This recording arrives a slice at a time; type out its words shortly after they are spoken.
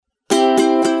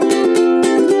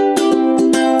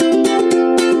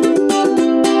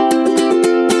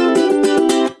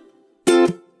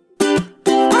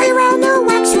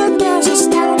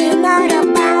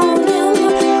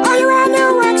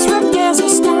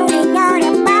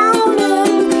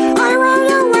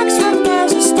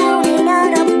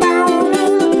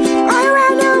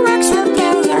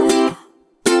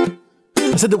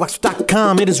said the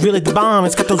Waxwork.com, it is really the bomb.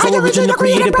 It's got those original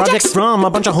creative projects from a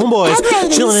bunch of homeboys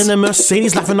chilling in the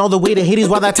Mercedes, laughing all the way to Hades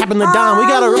while they're tapping the dime. We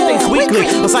got our updates weekly,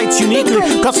 the site's uniquely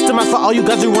customized for all you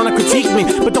guys who wanna critique me.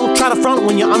 But don't try to front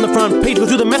when you're on the front page. Go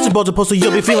through the message boards and post, so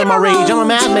you'll be feeling my rage. I'm a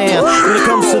madman when it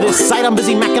comes to this site. I'm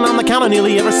busy macking on the counter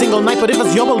nearly every single night. But if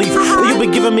it's your belief that you'll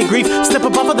be giving me grief, step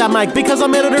up off of that mic, because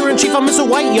I'm editor-in-chief. I'm Mr.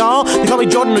 White, y'all. They call me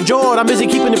Jordan or Jord. I'm busy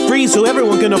keeping it free so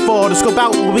everyone can afford to scope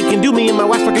out what we can do, me and my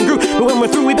Waxworking crew. But when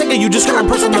we're through, we beg you just go and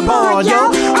push on the board,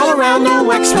 yo. All around the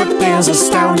Waxwork, there's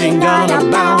astounding, God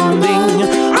abounding.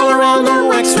 All around the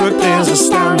Waxwork, there's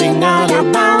astounding, God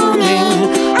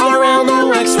abounding. All around the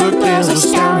Waxwork, there's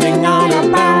astounding, God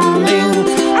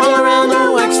abounding. All around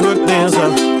the Waxwork, there's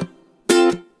a...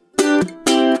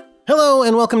 Hello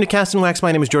and welcome to Cast and Wax.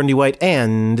 My name is Jordan D. White,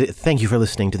 and thank you for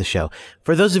listening to the show.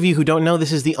 For those of you who don't know,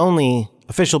 this is the only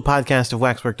official podcast of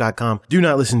Waxwork.com. Do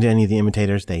not listen to any of the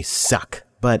imitators. They suck.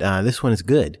 But this one is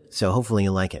good, so hopefully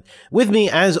you'll like it. With me,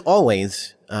 as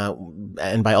always,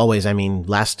 and by always I mean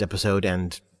last episode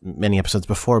and many episodes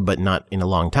before, but not in a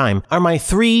long time, are my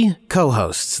three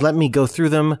co-hosts. Let me go through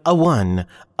them a one,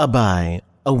 a by,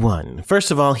 a one. First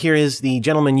of all, here is the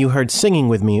gentleman you heard singing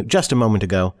with me just a moment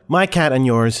ago. My cat and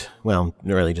yours, well,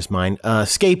 really just mine,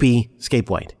 Scape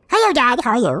White. Hello, Dad. How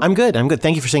are you? I'm good.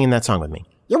 Thank you for singing that song with me.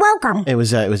 You're welcome. It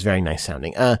was very nice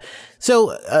sounding.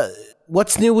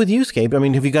 What's new with you, Scape? I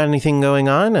mean, have you got anything going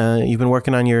on? You've been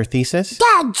working on your thesis?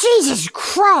 Dad, Jesus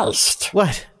Christ.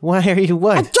 What? Why are you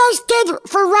what? I just did,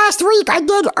 for last week, I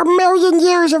did 1,000,000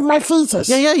 years of my thesis.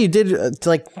 Yeah, you did, it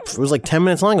was like 10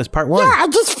 minutes long. It was part one. Yeah,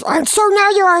 so now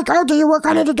you're like, oh, do you work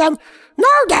on it again? No,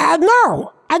 Dad,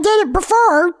 no. I did it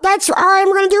before. That's all I'm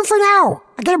going to do for now.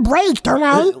 I get a break, don't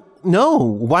I? No,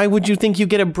 why would you think you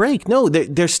get a break? No,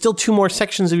 there's still two more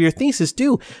sections of your thesis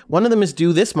due. One of them is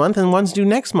due this month and one's due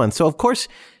next month. So, of course,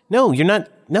 no, you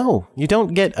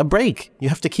don't get a break. You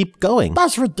have to keep going.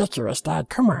 That's ridiculous, Dad.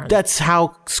 Come on. That's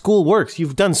how school works.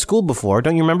 You've done school before.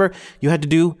 Don't you remember? You had to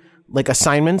do, like,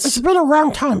 assignments. It's been a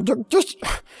long time.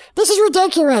 This is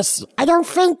ridiculous. I don't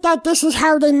think that this is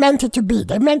how they meant it to be.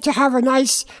 They meant to have a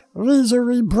nice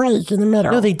leisurely break in the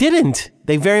middle. No, they didn't.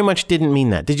 They very much didn't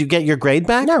mean that. Did you get your grade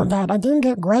back? No, Dad, I didn't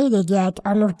get graded yet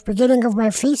on the beginning of my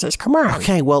thesis. Come on.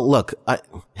 Okay, well, look,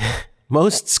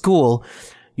 most school,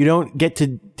 you don't get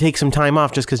to take some time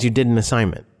off just because you did an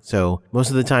assignment. So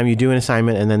most of the time you do an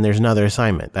assignment and then there's another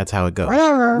assignment. That's how it goes.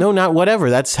 Whatever. No, not whatever.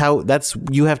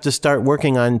 You have to start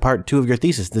working on part 2 of your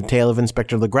thesis, The Tale of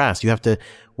Inspector Legrasse. You have to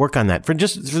work on that.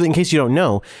 In case you don't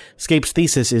know, Scape's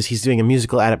thesis is he's doing a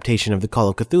musical adaptation of the Call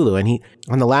of Cthulhu. And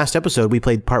on the last episode, we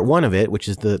played part 1 of it, which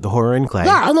is the Horror in Clay.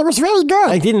 Yeah, and it was really good.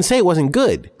 I didn't say it wasn't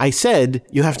good. I said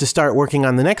you have to start working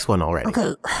on the next one already.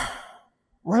 Okay.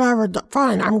 Whatever,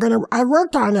 fine, I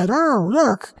worked on it. Oh,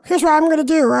 look, here's what I'm gonna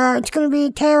do. It's gonna be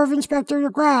Tale of Inspector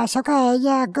Legrasse. Okay,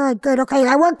 yeah, good. Okay,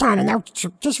 I worked on it. Now,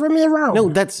 just leave me alone.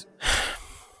 No,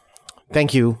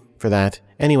 thank you for that.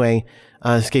 Anyway,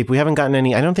 Scape, we haven't gotten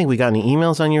I don't think we got any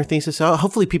emails on your thesis. So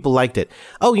hopefully people liked it.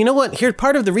 Oh, you know what? Here,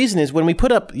 part of the reason is when we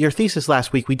put up your thesis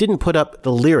last week, we didn't put up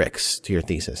the lyrics to your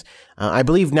thesis. I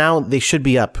believe now they should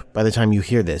be up by the time you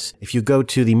hear this. If you go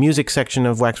to the music section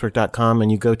of Waxwork.com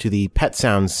and you go to the pet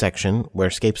sounds section where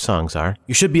Scape's songs are,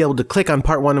 you should be able to click on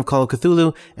part 1 of Call of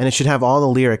Cthulhu and it should have all the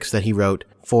lyrics that he wrote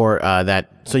for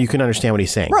that, so you can understand what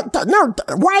he's saying. What? No,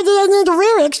 why do I need the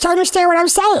lyrics to understand what I'm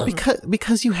saying?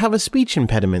 Because you have a speech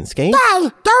impediment, Scape.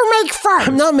 Dad, don't make fun.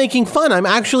 I'm not making fun. I'm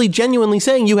actually genuinely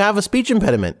saying you have a speech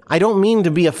impediment. I don't mean to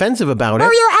be offensive about it.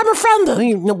 I'm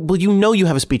offended. No, well, you know you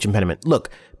have a speech impediment. Look,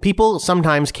 people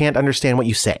sometimes can't understand what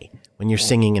you say when you're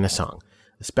singing in a song,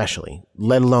 especially,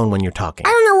 let alone when you're talking. I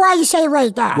don't know why you say it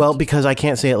like that. Well, because I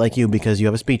can't say it like you because you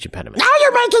have a speech impediment. Now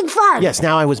you're making fun. Yes,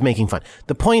 now I was making fun.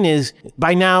 The point is,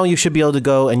 by now you should be able to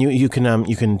go and you can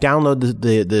download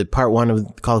the part 1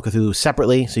 of Call of Cthulhu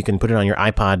separately, so you can put it on your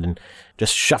iPod and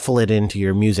just shuffle it into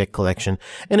your music collection.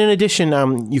 And in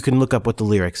addition, you can look up what the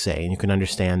lyrics say, and you can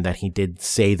understand that he did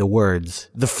say the words.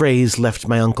 The phrase left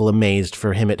my uncle amazed,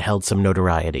 for him it held some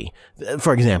notoriety.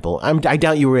 For example, I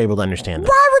doubt you were able to understand that.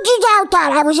 Why would you doubt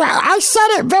that? I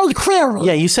said it very clearly.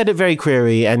 Yeah, you said it very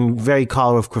clearly and very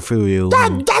Call of Cthulhu.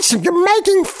 You're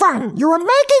making fun. You are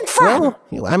making fun.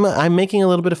 Well, I'm making a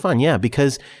little bit of fun, yeah,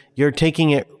 because you're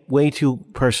taking it way too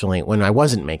personally when I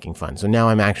wasn't making fun. So now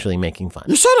I'm actually making fun.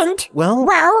 You shouldn't.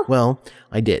 Well,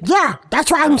 I did. Yeah, that's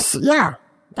what I'm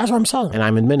saying. And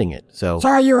I'm admitting it. So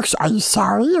are you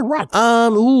sorry or what?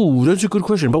 That's a good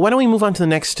question. But why don't we move on to the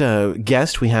next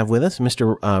guest we have with us,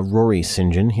 Mr. Rory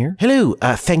St. John here. Hello.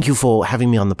 Thank you for having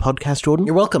me on the podcast, Jordan.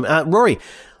 You're welcome. Rory,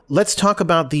 let's talk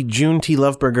about the June T.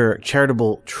 Loveberger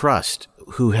Charitable Trust,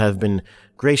 who have been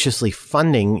graciously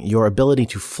funding your ability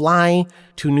to fly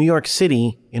to New York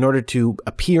City in order to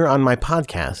appear on my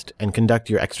podcast and conduct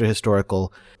your extra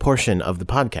historical portion of the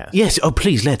podcast. Yes,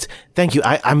 please, let's. Thank you.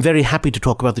 I'm very happy to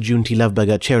talk about the June T. Love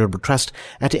Burger Charitable Trust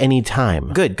at any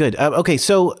time. Good. Okay,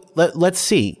 so let's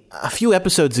see. A few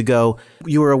episodes ago,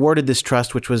 you were awarded this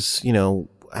trust, which was,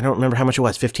 I don't remember how much it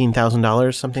was,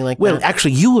 $15,000, something like that? Well,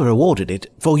 actually, you were awarded it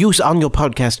for use on your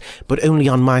podcast, but only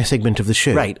on my segment of the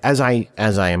show. Right, as I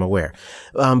am aware.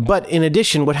 But in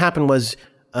addition, what happened was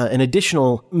an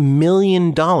additional $1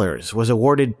 million was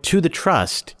awarded to the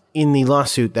trust in the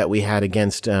lawsuit that we had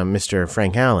against Mr.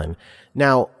 Frank Allen.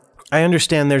 Now, I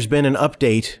understand there's been an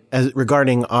update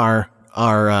regarding our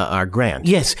grant.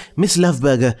 Yes, Miss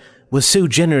Loveburger was so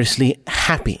generously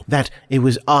happy that it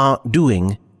was our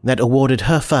doing that awarded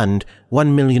her fund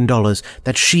 $1 million,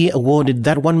 that she awarded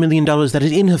that $1 million that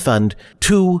is in her fund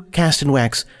to Cast and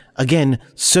Wax, again,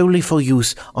 solely for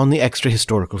use on the extra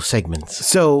historical segments.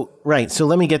 So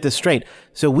let me get this straight.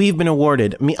 So I have been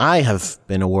awarded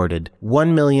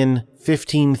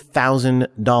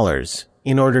 $1,015,000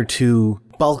 in order to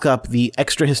bulk up the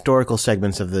extra historical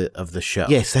segments of the show.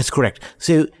 Yes, that's correct.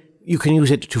 So you can use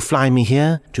it to fly me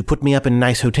here, to put me up in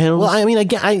nice hotels. Well, I mean,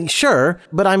 again, sure,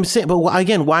 but I'm saying, but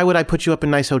again, why would I put you up in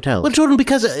nice hotels? Well, Jordan,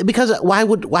 because why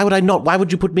would I not? Why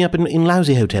would you put me up in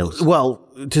lousy hotels? Well,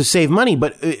 to save money,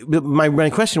 but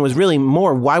my question was really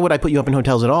more, why would I put you up in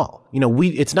hotels at all?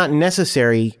 It's not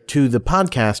necessary to the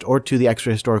podcast or to the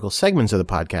extra historical segments of the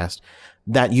podcast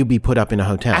that you be put up in a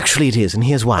hotel. Actually, it is, and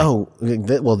here's why. Oh,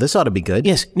 well, this ought to be good.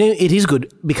 Yes, no, it is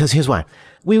good, because here's why.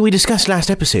 We discussed last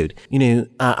episode,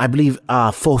 I believe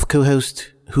our fourth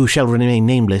co-host, who shall remain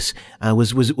nameless,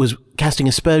 was casting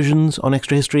aspersions on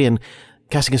extra history and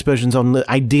casting aspersions on the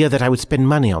idea that I would spend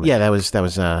money on it. Yeah, that was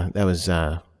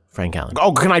Frank Allen.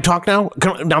 Oh, can I talk now?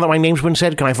 Now that my name's been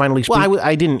said, can I finally speak? Well,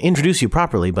 I didn't introduce you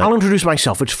properly, but I'll introduce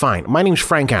myself. It's fine. My name's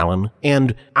Frank Allen,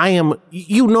 and I am,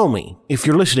 you know me. If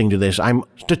you're listening to this,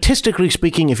 statistically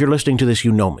speaking, if you're listening to this,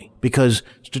 you know me. Because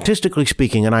statistically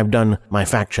speaking, and I've done my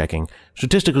fact checking,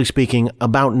 statistically speaking,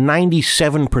 about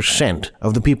 97%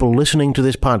 of the people listening to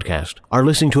this podcast are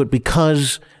listening to it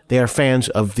because they are fans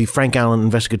of the Frank Allen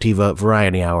Investigativa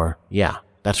Variety Hour. Yeah.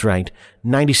 That's right.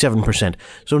 97%.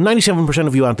 So 97%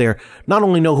 of you out there not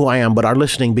only know who I am, but are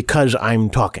listening because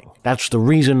I'm talking. That's the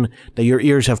reason that your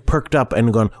ears have perked up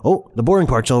and gone, oh, the boring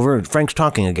part's over. Frank's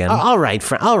talking again. All right.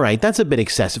 That's a bit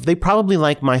excessive. They probably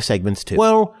like my segments too.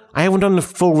 Well, I haven't done the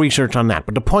full research on that,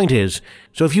 but the point is,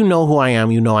 so if you know who I am,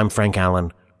 you know I'm Frank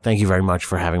Allen. Thank you very much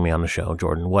for having me on the show,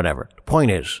 Jordan. Whatever. The point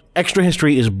is, extra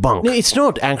history is bunk. No, it's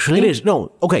not, actually. It is.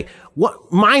 No. Okay.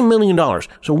 What? My $1 million.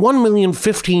 So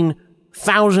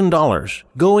 $1,015,000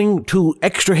 going to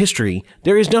extra history.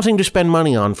 There is nothing to spend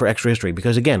money on for extra history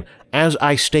because, again, as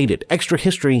I stated, extra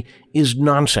history is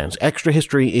nonsense. Extra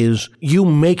history is you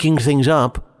making things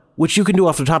up, which you can do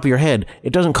off the top of your head.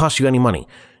 It doesn't cost you any money.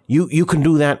 You can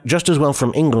do that just as well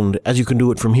from England as you can do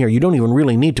it from here. You don't even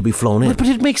really need to be flown in. But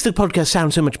it makes the podcast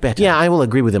sound so much better. Yeah, I will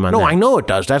agree with him on that. No, I know it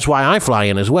does. That's why I fly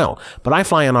in as well. But I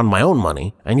fly in on my own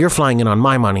money, and you're flying in on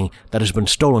my money that has been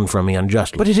stolen from me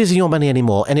unjustly. But it isn't your money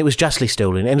anymore, and it was justly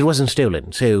stolen, and it wasn't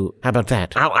stolen. So, how about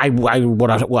that?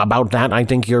 What about that? I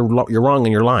think you're wrong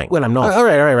and you're lying. Well, I'm not. All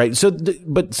right. So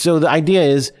the idea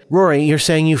is, Rory, you're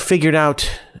saying you figured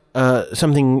out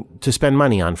something to spend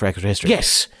money on for extra history.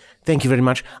 Yes. Thank you very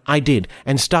much. I did.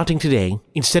 And starting today,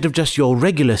 instead of just your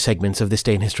regular segments of This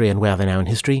Day in History and Where They Now in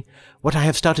History, what I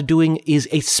have started doing is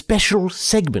a special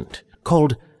segment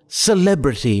called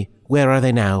Celebrity Where Are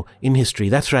They Now in History.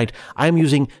 That's right. I am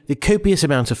using the copious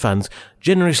amounts of funds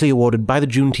generously awarded by the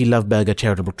June T. Love Burger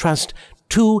Charitable Trust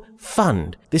to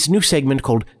fund this new segment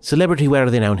called Celebrity Where Are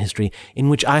They Now in History, in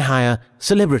which I hire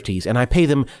celebrities and I pay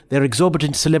them their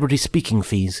exorbitant celebrity speaking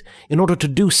fees in order to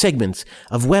do segments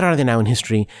of Where Are They Now in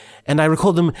History, and I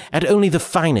record them at only the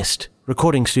finest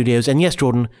recording studios. And yes,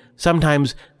 Jordan,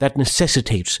 sometimes that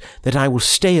necessitates that I will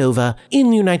stay over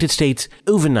in the United States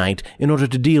overnight in order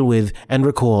to deal with and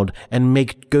record and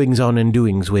make goings on and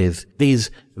doings with these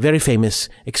very famous,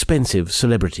 expensive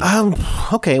celebrities.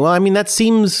 Okay, well, I mean, that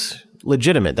seems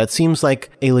legitimate. That seems like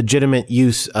a legitimate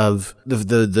use of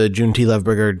the June T. Love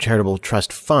Burger Charitable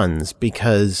Trust funds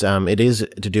because it is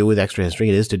to do with extra history.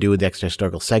 It is to do with the extra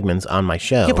historical segments on my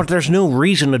show. Yeah, but there's no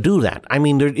reason to do that. I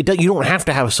mean, you don't have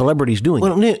to have celebrities doing it.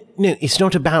 Well, no, it's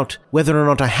not about whether or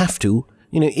not I have to.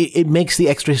 it makes the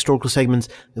extra historical segments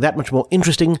that much more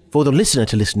interesting for the listener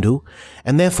to listen to,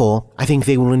 and therefore, I think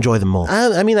they will enjoy them more.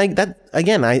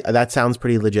 That sounds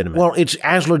pretty legitimate. Well, it's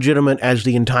as legitimate as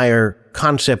the entire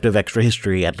concept of extra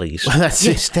history, at least. Well,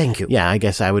 yes, thank you. Yeah, I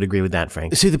guess I would agree with that,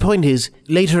 Frank. So the point is,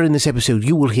 later in this episode,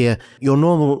 you will hear your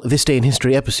normal This Day in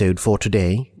History episode for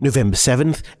today, November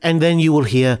 7th, and then you will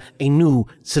hear a new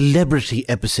celebrity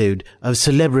episode of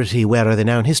Celebrity Where Are They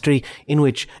Now in History, in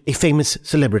which a famous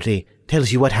celebrity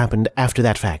tells you what happened after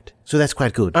that fact. So that's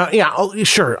quite good.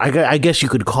 Sure, I guess you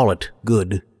could call it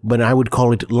good, but I would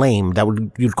call it lame.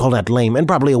 You'd call that lame, and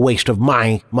probably a waste of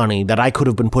my money that I could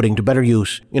have been putting to better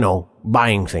use,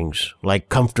 buying things like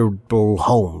comfortable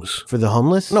homes. For the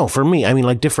homeless? No, for me. I mean,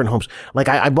 like different homes. Like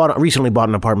I recently bought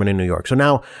an apartment in New York. So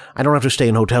now I don't have to stay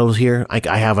in hotels here.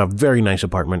 I have a very nice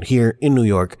apartment here in New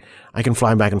York. I can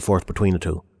fly back and forth between the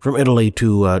two. From Italy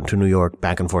to New York,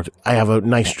 back and forth. I have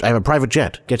a private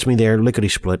jet. Gets me there,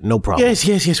 lickety-split, no problem.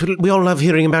 Yes. We all love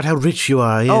hearing about how rich you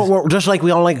are. Yes. Oh, well, just like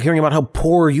we all like hearing about how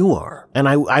poor you are. And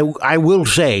I will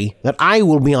say that I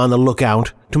will be on the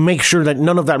lookout to make sure that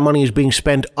none of that money is being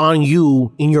spent on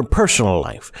you in your personal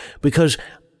life. Because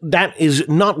that is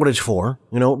not what it's for.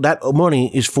 That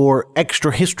money is for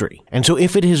extra history. And so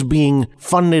if it is being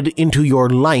funded into your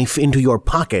life, into your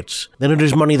pockets, then it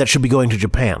is money that should be going to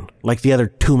Japan, like the other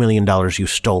 $2 million you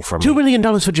stole from me. $2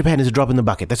 million for Japan is a drop in the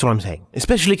bucket. That's what I'm saying.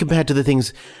 Especially compared to the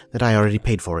things that I already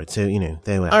paid for it. So,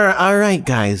 they will. All right,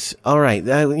 guys. All right.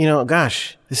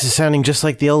 Gosh. This is sounding just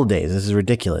like the old days. This is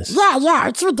ridiculous. Yeah,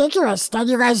 it's ridiculous that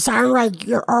you guys sound like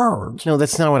you're old. No,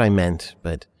 that's not what I meant,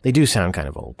 but they do sound kind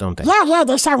of old, don't they? Yeah,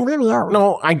 they sound really old.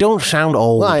 No, I don't sound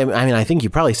old. Well, I mean, I think you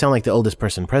probably sound like the oldest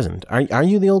person present. Are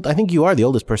you the old? I think you are the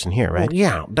oldest person here, right? Well,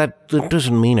 yeah, that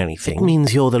doesn't mean anything. It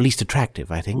means you're the least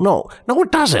attractive, I think. No,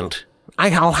 it doesn't.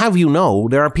 I'll have you know,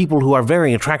 there are people who are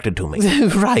very attracted to me.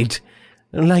 Right.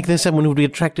 Like there's someone who would be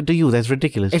attracted to you. That's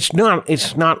ridiculous.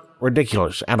 It's not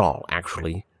ridiculous at all,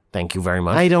 actually. Thank you very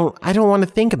much. I don't want to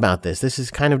think about this. This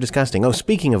is kind of disgusting. Oh,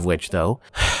 speaking of which,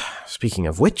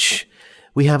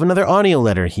 we have another audio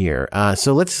letter here.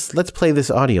 So let's play this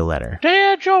audio letter.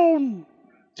 Dear John,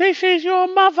 this is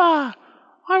your mother.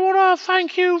 I want to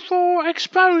thank you for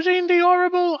exposing the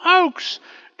horrible hoax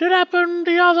that happened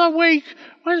the other week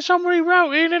when somebody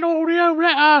wrote in an audio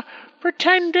letter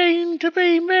pretending to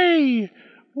be me.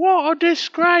 What a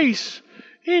disgrace.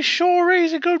 It sure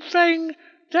is a good thing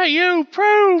that you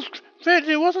proved that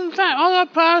it wasn't that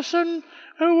other person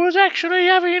who was actually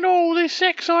having all this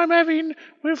sex I'm having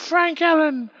with Frank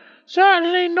Allen.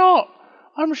 Certainly not.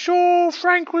 I'm sure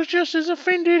Frank was just as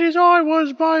offended as I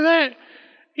was by that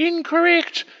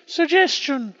incorrect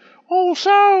suggestion.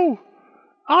 Also,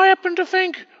 I happen to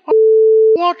think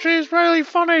Watch is really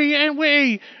funny and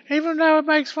witty, even though it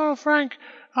makes fun of Frank.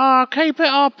 Keep it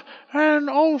up. And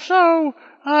also,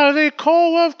 the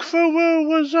Call of Cthulhu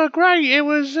was great. It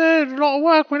was a lot of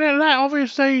work within that,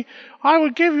 obviously. I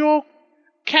would give your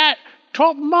cat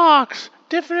top marks,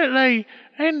 definitely.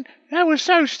 And that was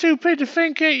so stupid to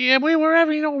think that we were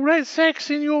having all that sex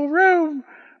in your room.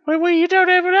 But you don't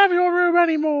even have your room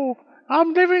anymore.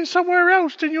 I'm living somewhere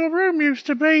else than your room used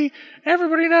to be.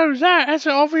 Everybody knows that. That's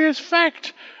an obvious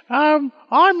fact. I'm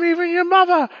leaving your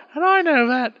mother, and I know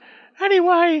that.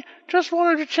 Anyway, just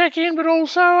wanted to check in, but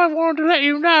also I wanted to let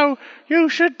you know you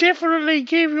should definitely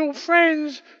give your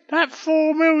friends that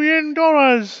 $4 million.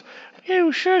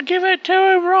 You should give it to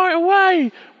them right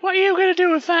away. What are you going to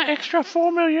do with that extra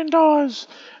 $4 million?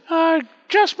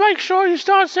 Just make sure you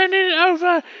start sending it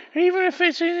over, even if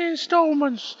it's in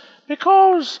installments,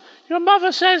 because your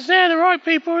mother says they're the right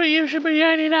people that you should be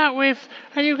hanging out with,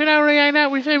 and you can only hang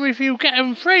out with them if you get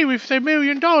them free with the $1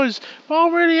 million. But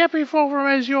I'm really happy for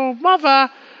them as your mother,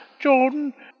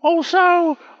 Jordan.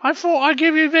 Also, I thought I'd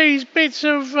give you these bits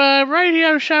of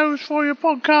radio shows for your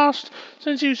podcast,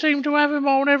 since you seem to have them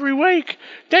on every week.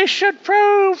 This should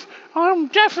prove I'm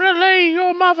definitely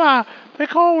your mother,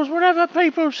 because whenever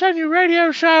people send you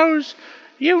radio shows,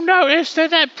 you notice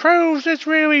that proves it's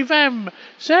really them.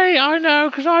 See, I know,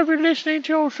 because I've been listening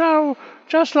to your show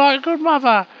just like a good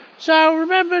mother. So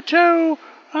remember to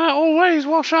always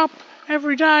wash up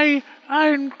every day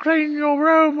and clean your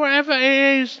room, whatever it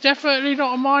is. Definitely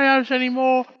not in my house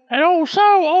anymore. And also,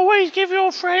 always give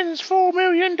your friends $4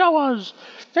 million.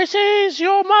 This is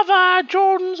your mother,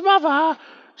 Jordan's mother,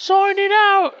 signing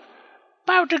out.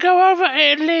 About to go over to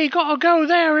Italy, gotta go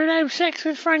there and have sex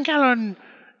with Frank Allen.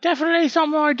 Definitely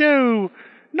something I do.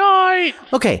 Night!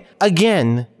 Okay,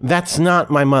 again, that's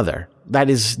not my mother. that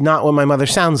is not what my mother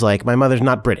sounds like. My mother's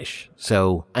not British.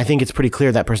 So I think it's pretty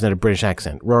clear that person had a British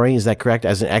accent. Rory, is that correct?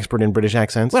 As an expert in British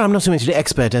accents? Well, I'm not so much an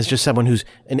expert as just someone who's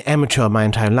an amateur my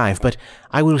entire life, but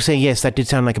I will say yes, that did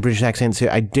sound like a British accent, so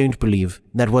I don't believe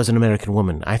that was an American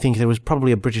woman. I think there was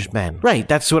probably a British man. Right,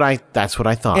 that's what I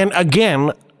thought. And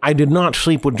again, I did not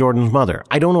sleep with Jordan's mother.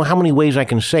 I don't know how many ways I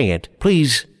can say it.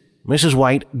 Please, Mrs.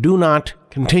 White, do not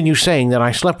continue saying that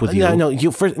I slept with you.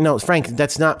 No, Frank,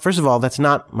 that's not, first of all, that's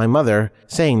not my mother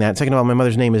saying that. Second of all, my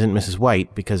mother's name isn't Mrs.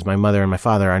 White because my mother and my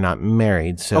father are not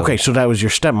married, so. Okay, so that was your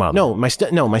stepmother. No, my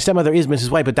stepmother is Mrs.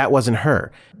 White, but that wasn't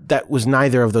her. That was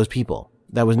neither of those people.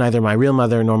 That was neither my real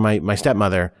mother nor my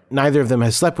stepmother. Neither of them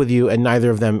has slept with you, and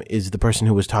neither of them is the person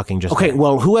who was talking just now. Okay,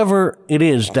 well, whoever it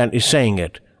is that is saying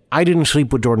it, I didn't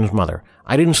sleep with Jordan's mother.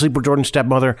 I didn't sleep with Jordan's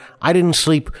stepmother. I didn't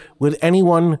sleep with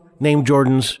anyone named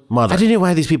Jordan's mother. I don't know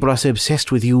why these people are so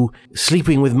obsessed with you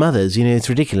sleeping with mothers. It's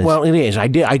ridiculous. Well, it is.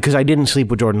 Because I didn't sleep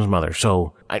with Jordan's mother.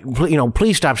 So,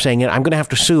 please stop saying it. I'm going to have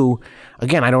to sue.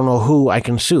 Again, I don't know who I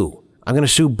can sue. I'm going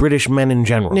to sue British men in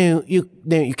general. No,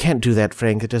 you can't do that,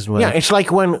 Frank. It doesn't work. Yeah, it's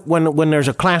like when there's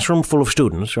a classroom full of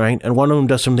students, right? And one of them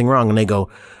does something wrong and they go,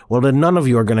 well, then none of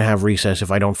you are going to have recess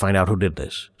if I don't find out who did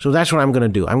this. So that's what I'm going to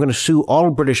do. I'm going to sue all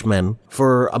British men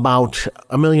for about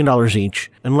 $1 million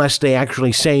each unless they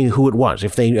actually say who it was.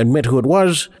 If they admit who it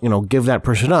was, give that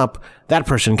person up, that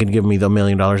person can give me the $1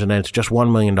 million and then it's just $1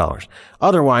 million.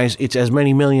 Otherwise, it's as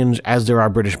many millions as there are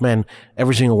British men.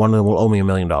 Every single one of them will owe me $1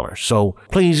 million. So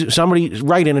please, somebody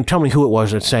write in and tell me who it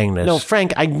was that's saying this. No,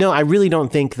 Frank, I really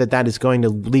don't think that is going to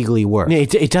legally work. No,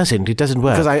 it doesn't. It doesn't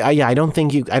work. Because I don't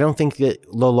think that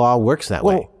the law works that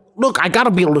way. Look, I gotta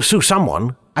be able to sue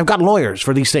someone. I've got lawyers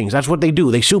for these things. That's what they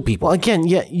do. They sue people. Well, again,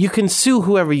 yeah, you can sue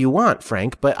whoever you want,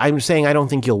 Frank, but I'm saying I don't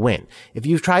think you'll win. If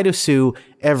you try to sue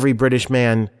every British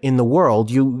man in the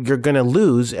world, you're gonna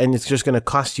lose, and it's just gonna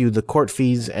cost you the court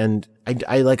fees, and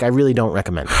I really don't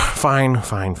recommend it. Fine.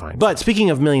 But speaking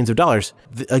of millions of dollars,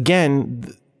 again,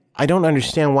 I don't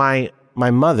understand why my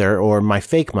mother, or my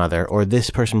fake mother, or this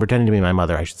person pretending to be my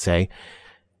mother, I should say,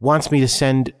 wants me to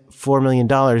send $4 million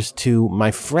to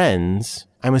my friends.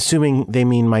 I'm assuming they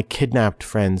mean my kidnapped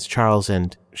friends, Charles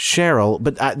and Cheryl.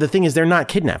 But the thing is, they're not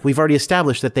kidnapped. We've already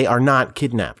established that they are not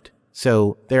kidnapped.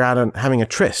 So they're out having a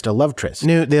love tryst.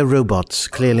 No, they're robots,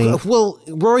 clearly. Well,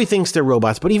 Rory thinks they're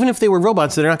robots, but even if they were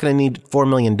robots, they're not going to need $4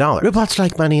 million. Robots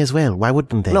like money as well. Why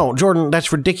wouldn't they? No, Jordan,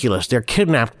 that's ridiculous. They're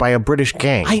kidnapped by a British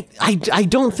gang. I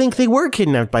don't think they were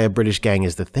kidnapped by a British gang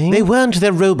is the thing. They weren't.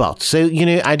 They're robots. So,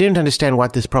 I don't understand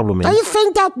what this problem is. Do you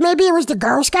think that maybe it was the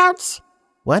Girl Scouts?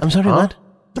 What? I'm sorry, what?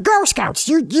 The Girl Scouts.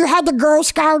 You had the Girl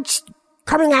Scouts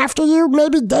coming after you.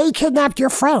 Maybe they kidnapped your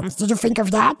friends. Did you think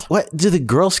of that? What do the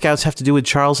Girl Scouts have to do with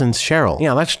Charles and Cheryl?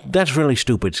 Yeah, that's really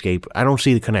stupid, Scape. I don't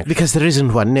see the connection. Because there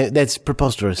isn't one. No, that's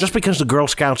preposterous. Just because the Girl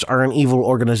Scouts are an evil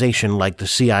organization like the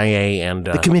CIA and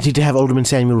the committee to have Alderman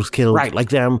Samuels killed, right? Like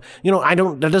them.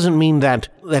 That doesn't mean that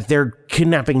they're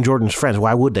kidnapping Jordan's friends.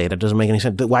 Why would they? That doesn't make any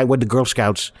sense. Why would the Girl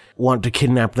Scouts want to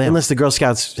kidnap them? Unless the Girl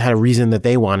Scouts had a reason that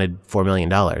they wanted $4 million.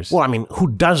 Well, I mean, who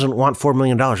doesn't want $4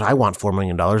 million? I want $4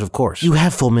 million, of course. You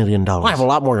have $4 million. I have a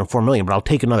lot more than $4 million, but I'll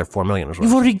take another $4 million as well.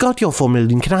 You've already got your $4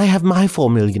 million. Can I have my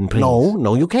 $4 million, please?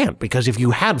 No, you can't, because if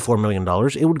you had $4 million,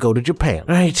 it would go to Japan.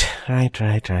 Right.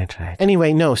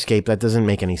 Anyway, no, Scape, that doesn't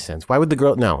make any sense. Why would the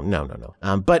girl? No.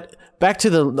 But back to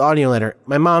the audio letter.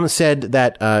 My mom said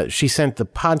that she sent the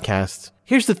podcasts.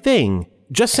 Here's the thing.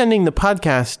 Just sending the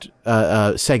podcast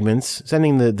segments,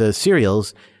 sending the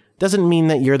serials, doesn't mean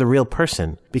that you're the real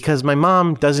person, because my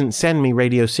mom doesn't send me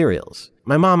radio serials.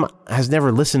 My mom has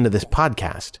never listened to this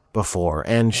podcast before,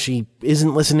 and she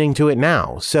isn't listening to it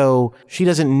now, so she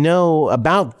doesn't know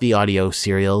about the audio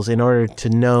serials in order to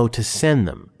know to send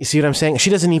them. You see what I'm saying?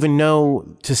 She doesn't even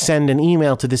know to send an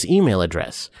email to this email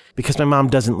address, because my mom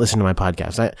doesn't listen to my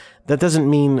podcast. That doesn't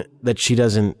mean that she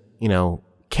doesn't,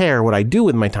 care what I do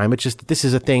with my time. It's just that this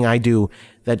is a thing I do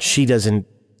that she doesn't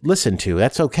listen to.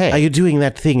 That's okay. Are you doing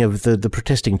that thing of the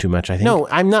protesting too much, I think? No,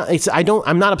 I'm not.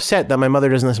 I'm not upset that my mother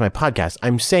doesn't listen to my podcast.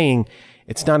 I'm saying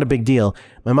it's not a big deal.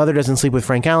 My mother doesn't sleep with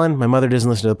Frank Allen. My mother doesn't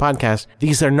listen to the podcast.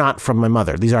 These are not from my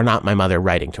mother. These are not my mother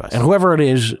writing to us. And whoever it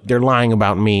is, they're lying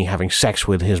about me having sex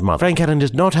with his mother. Frank Allen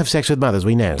does not have sex with mothers,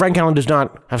 we know. Frank Allen does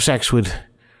not have sex with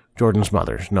Jordan's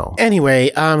mothers, no.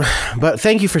 Anyway, but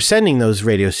thank you for sending those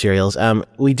radio serials.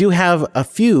 We do have a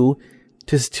few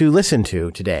to listen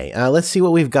to today. Let's see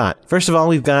what we've got. First of all,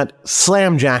 we've got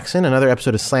Slam Jackson, another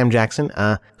episode of Slam Jackson,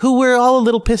 who we're all a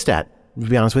little pissed at. to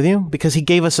be honest with you, because he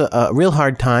gave us a real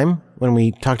hard time when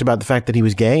we talked about the fact that he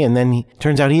was gay, and then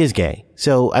turns out he is gay.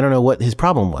 So I don't know what his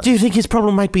problem was. Do you think his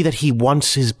problem might be that he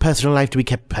wants his personal life to be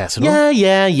kept personal?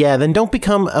 Yeah. Then don't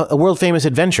become a world-famous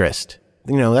adventurist.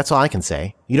 That's all I can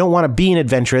say. You don't want to be an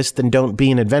adventurist, then don't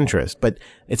be an adventurist. But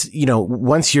it's,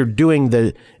 once you're doing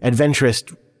the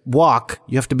adventurist walk,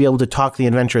 you have to be able to talk the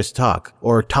adventurous talk,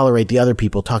 or tolerate the other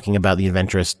people talking about the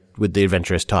adventurous with the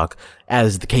adventurous talk,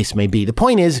 as the case may be. The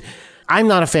point is, I'm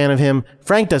not a fan of him.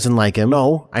 Frank doesn't like him.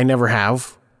 No, I never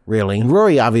have. Really. And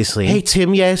Rory obviously hates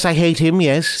him. Yes, I hate him.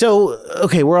 Yes. So,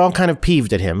 okay, we're all kind of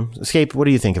peeved at him. Escape, what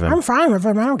do you think of him? I'm fine with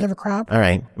him. I don't give a crap. All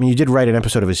right. I mean, you did write an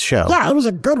episode of his show. Yeah, it was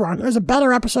a good one. It was a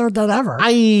better episode than ever.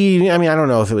 I mean, I don't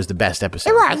know if it was the best episode.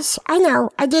 It was. I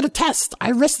know. I did a test.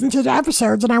 I listened to the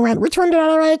episodes and I went, which one did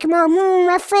I like more?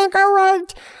 I think I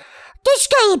liked the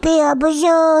Escape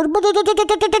episode.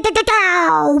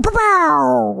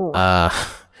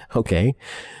 Okay.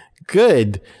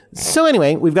 Good. So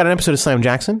anyway, we've got an episode of Slam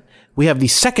Jackson. We have the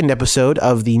second episode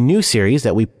of the new series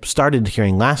that we started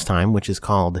hearing last time, which is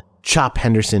called Chop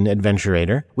Henderson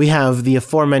Adventurator. We have the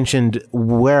aforementioned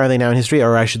Where Are They Now in History,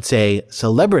 or I should say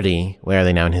Celebrity Where Are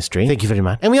They Now in History. Thank you very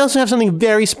much. And we also have something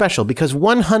very special, because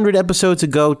 100 episodes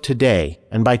ago today,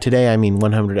 and by today I mean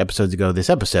 100 episodes ago this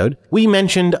episode, we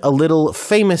mentioned a little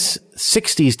famous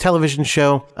 60s television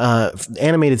show,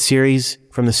 animated series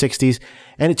from the 60s,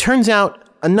 and it turns out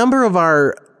a number of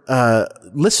our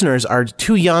listeners are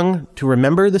too young to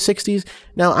remember the 60s.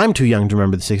 Now, I'm too young to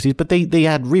remember the 60s, but they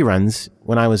had reruns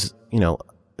when I was,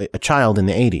 a child in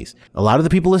the 80s. A lot of the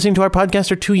people listening to our podcast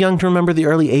are too young to remember the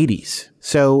early 80s.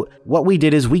 So what we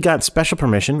did is we got special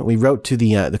permission. We wrote to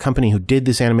the company who did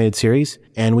this animated series,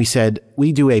 and we said,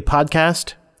 we do a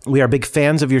podcast. We are big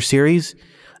fans of your series.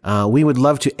 We would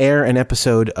love to air an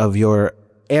episode of your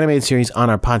animated series on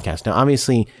our podcast. Now,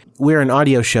 obviously, we're an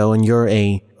audio show and you're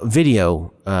a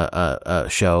video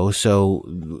show, so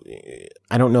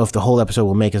I don't know if the whole episode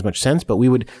will make as much sense, but we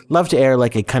would love to air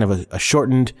like a kind of a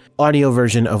shortened audio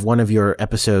version of one of your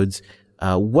episodes.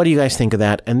 What do you guys think of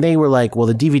that? And they were like, well,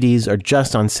 the DVDs are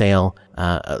just on sale.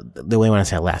 They went on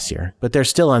sale last year, but they're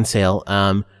still on sale.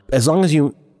 As long as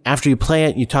after you play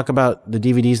it, you talk about the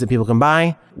DVDs that people can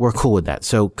buy, we're cool with that.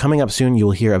 So coming up soon, you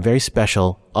will hear a very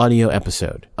special audio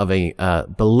episode of a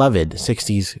beloved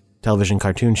 60s television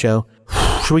cartoon show.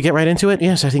 Should we get right into it?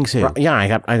 Yes, I think so. Yeah, I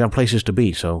got places to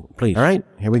be, so please. All right,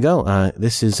 here we go.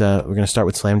 This is, we're going to start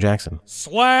with Slam Jackson.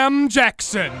 Slam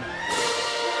Jackson.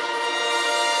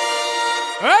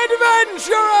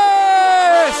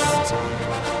 Adventurist!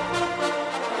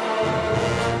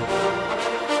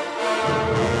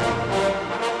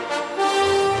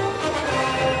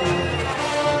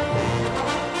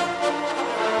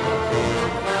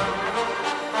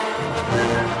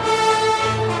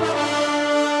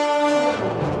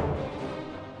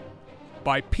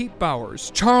 By Pete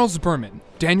Bowers, Charles Berman,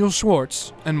 Daniel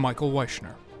Schwartz, and Michael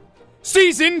Weischner.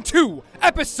 Season 2,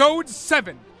 Episode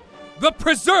 7, The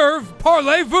Preserve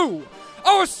Parlez-Vous.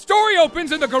 Our story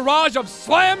opens in the garage of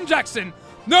Slam Jackson,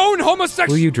 known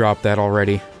homosexual... Will you drop that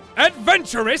already?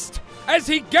 Adventurist, as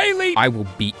he gaily... I will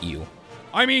beat you.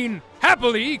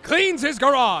 Happily cleans his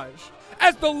garage.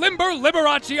 As the limber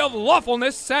Liberace of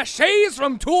lawfulness sashays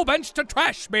from tool bench to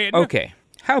trash bin. Okay,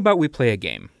 how about we play a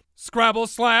game? Scrabble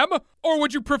Slam, or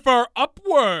would you prefer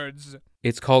Upwards?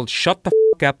 It's called Shut the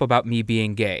F*** Up About Me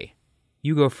Being Gay.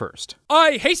 You go first.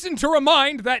 I hasten to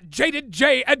remind that jaded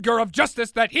J. Edgar of Justice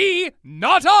that he,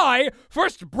 not I,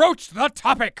 first broached the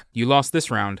topic. You lost this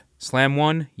round. Slam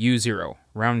 1, you 0.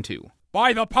 Round 2.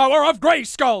 By the power of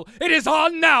Grayskull, it is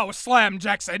on now, Slam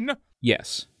Jackson.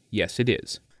 Yes, it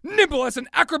is. Nimble as an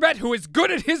acrobat who is good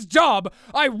at his job,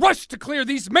 I rush to clear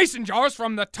these mason jars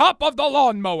from the top of the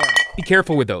lawnmower. Be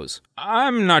careful with those.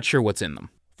 I'm not sure what's in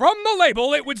them. From the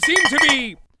label, it would seem to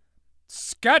be...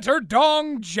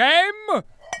 Scatterdong Gem?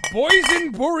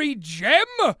 Boysenberry Gem?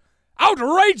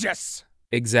 Outrageous!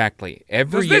 Exactly.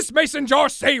 Does this mason jar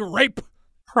say rape?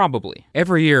 Probably.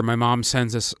 Every year, my mom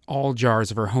sends us all jars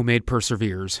of her homemade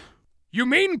Perseveres. You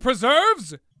mean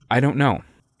preserves? I don't know.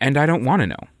 And I don't want to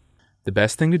know. The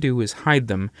best thing to do is hide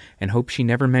them and hope she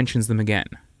never mentions them again.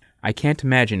 I can't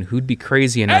imagine who'd be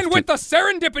crazy enough And with the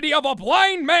serendipity of a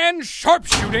blind man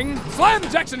sharpshooting, Slam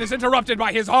Jackson is interrupted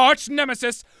by his arch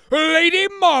nemesis, Lady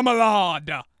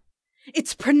Marmalade.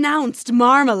 It's pronounced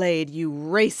marmalade, you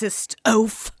racist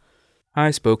oaf.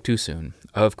 I spoke too soon,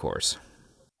 of course.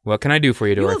 What can I do for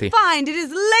you, Dorothy? You'll find it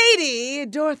is Lady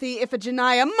Dorothy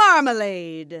Iphigenia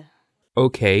Marmalade.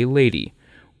 Okay, lady.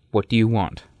 What do you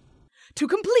want? To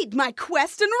complete my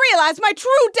quest and realize my true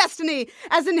destiny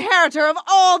as inheritor of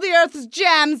all the earth's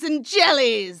jams and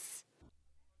jellies.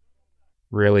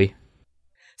 Really?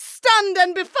 Stunned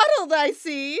and befuddled, I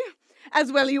see.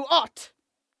 As well you ought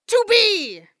to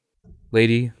be.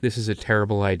 Lady, this is a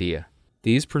terrible idea.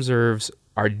 These preserves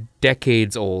are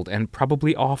decades old and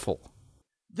probably awful.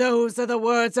 Those are the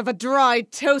words of a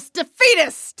dry-toast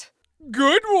defeatist.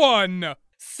 Good one!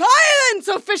 Silence,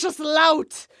 officious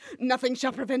lout! Nothing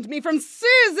shall prevent me from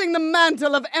seizing the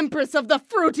mantle of Empress of the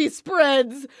Fruity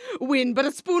Spreads. Win but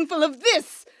a spoonful of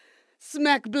this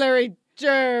smack-blurry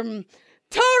germ.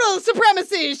 Total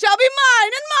supremacy shall be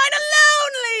mine and mine alone!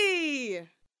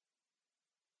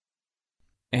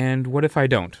 And what if I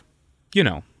don't? You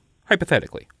know,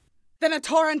 hypothetically. Then a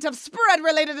torrent of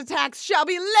spread-related attacks shall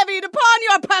be levied upon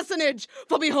your personage.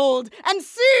 For behold, and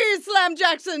see, Slam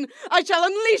Jackson, I shall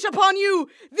unleash upon you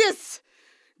this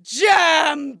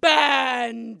jam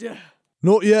band.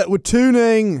 Not yet, we're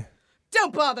tuning.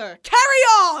 Don't bother, carry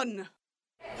on.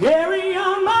 Carry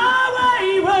on my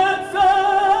wayward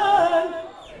son.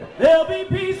 There'll be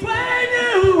peace when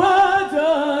you are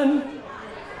done.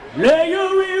 Lay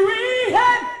your weary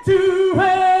head to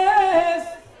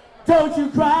rest. Don't you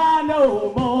cry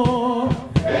no more.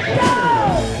 Go!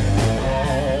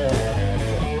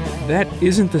 That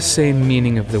isn't the same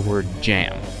meaning of the word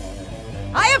jam.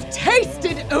 I have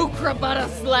tasted okra butter,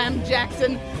 Slam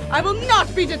Jackson. I will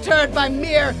not be deterred by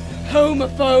mere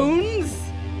homophones.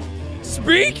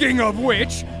 Speaking of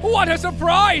which, what a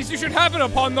surprise you should happen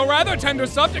upon the rather tender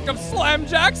subject of Slam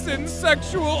Jackson's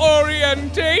sexual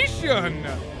orientation.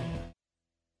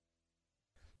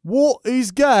 What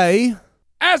is gay?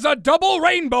 As a double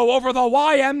rainbow over the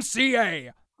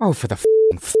YMCA. Oh, for the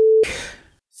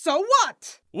So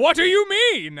what? What do you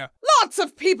mean? Lots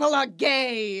of people are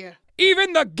gay.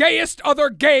 Even the gayest other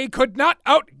gay could not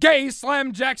out-gay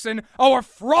Slam Jackson, our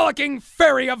frolicking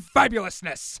fairy of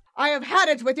fabulousness. I have had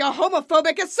it with your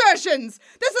homophobic assertions.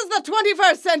 This is the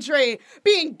 21st century.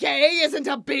 Being gay isn't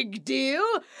a big deal,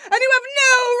 and you have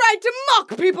no right to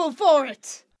mock people for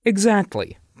it.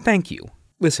 Exactly. Thank you.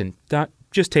 Listen, Dot,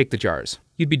 just take the jars.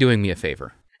 You'd be doing me a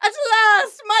favor. At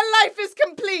last, my life is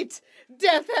complete.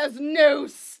 Death has no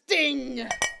sting.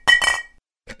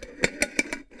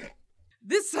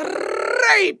 This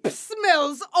rape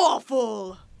smells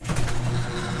awful.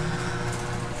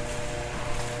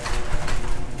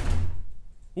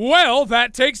 Well,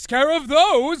 that takes care of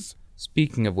those.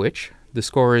 Speaking of which, the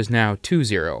score is now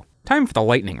 2-0. Time for the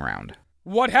lightning round.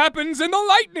 What happens in the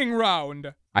lightning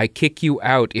round? I kick you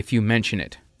out if you mention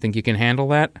it. Think you can handle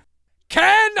that?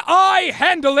 Can I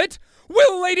handle it?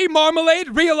 Will Lady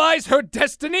Marmalade realize her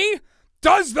destiny?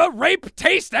 Does the rape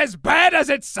taste as bad as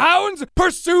it sounds?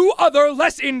 Pursue other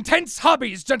less intense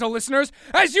hobbies, gentle listeners,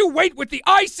 as you wait with the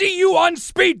ICU on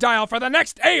speed dial for the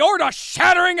next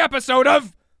aorta-shattering episode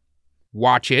of...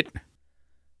 Watch it.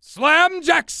 Slam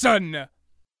Jackson!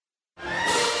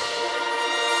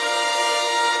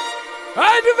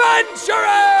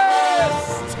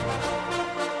 Adventurist!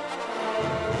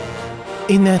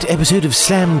 In that episode of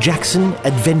Slam Jackson,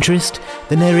 Adventurist,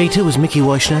 the narrator was Mickey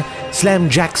Weishner, Slam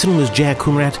Jackson was Jack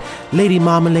Kumrat, Lady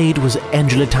Marmalade was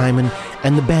Angela Timon,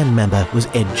 and the band member was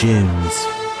Ed Jones.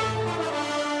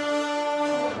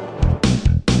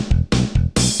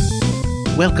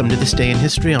 Welcome to This Day in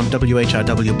History on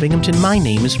WHRW Binghamton. My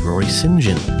name is Rory St.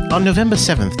 John. On November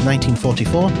 7th,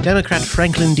 1944, Democrat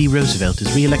Franklin D. Roosevelt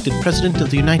is re-elected President of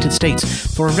the United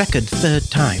States for a record third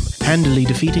time, handily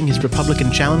defeating his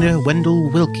Republican challenger,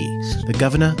 Wendell Willkie, the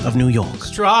governor of New York.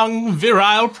 Strong,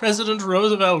 virile President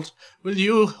Roosevelt, will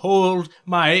you hold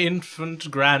my infant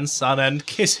grandson and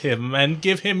kiss him and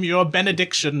give him your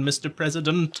benediction, Mr.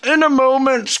 President? In a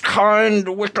moment,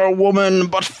 kind wicker woman,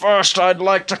 but first I'd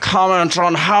like to comment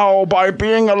on how, by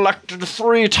being elected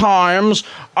 3 times,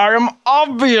 I am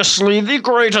obviously the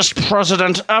greatest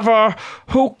president ever.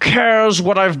 Who cares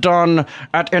what I've done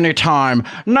at any time?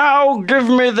 Now give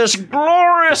me this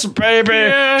glorious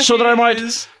baby so that I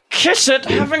might... kiss it,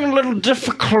 having a little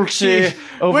difficulty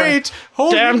over... Wait,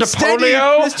 hold damn him polio. steady,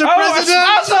 Mr. President!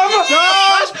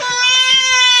 Awesome.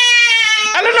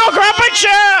 Eleanor, grab my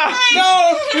chair!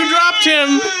 No, you dropped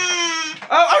him!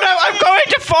 Oh no, I'm going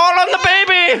to fall on the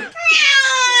baby!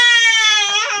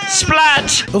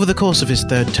 Splat! Over the course of his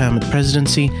third term at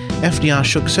presidency, FDR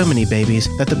shook so many babies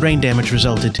that the brain damage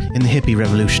resulted in the hippie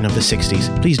revolution of the 60s.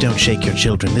 Please don't shake your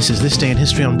children. This is This Day in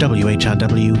History on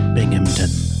WHRW Binghamton.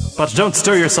 But don't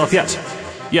stir yourself yet.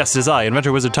 Yes, it is I,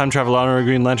 inventor, wizard, time traveler, honorary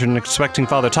Green Lantern, expecting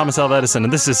father Thomas Alva Edison,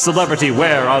 and this is Celebrity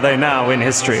Where Are They Now in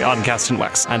History on Cast and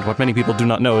Wax. And what many people do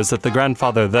not know is that the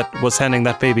grandfather that was handing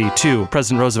that baby to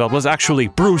President Roosevelt was actually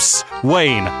Bruce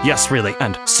Wayne. Yes, really.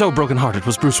 And so brokenhearted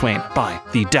was Bruce Wayne by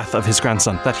the death of his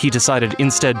grandson that he decided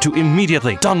instead to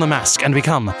immediately don the mask and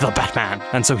become the Batman.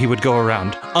 And so he would go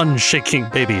around unshaking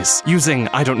babies using,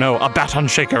 I don't know, a bat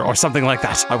unshaker or something like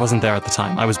that. I wasn't there at the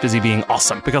time. I was busy being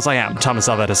awesome because I am Thomas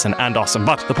Alva Edison and awesome.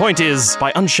 But the point is,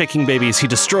 by unshaking babies, he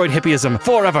destroyed hippieism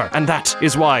forever. And that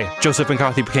is why Joseph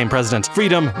McCarthy became president.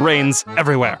 Freedom reigns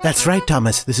everywhere. That's right,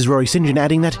 Thomas. This is Rory St. John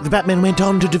adding that the Batman went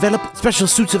on to develop special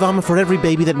suits of armor for every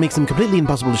baby that makes them completely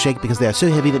impossible to shake because they are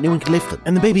so heavy that no one can lift them.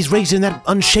 And the babies raised in that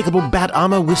unshakable bat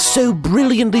armor were so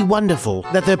brilliantly wonderful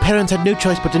that their parents had no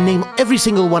choice but to name every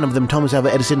single one of them Thomas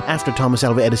Alva Edison after Thomas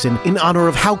Alva Edison in honor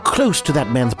of how close to that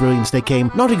man's brilliance they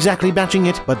came. Not exactly matching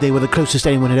it, but they were the closest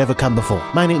anyone had ever come before.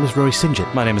 My name is Rory St. John.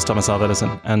 My name is Thomas Alva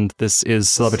Edison, and this is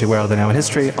Celebrity Where Are They Now in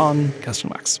History on Cast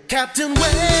and Wax. Captain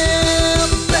Web,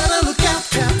 better look out,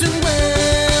 Captain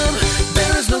Web.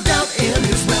 There is no doubt in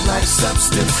his web-like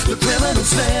substance. The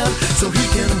criminals stand, so he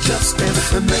can just stand,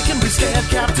 and they can be scared.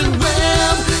 Captain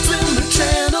Web, swim the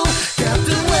channel.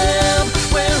 Captain Web,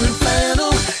 wearing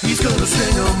flannel. He's gonna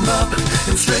string 'em up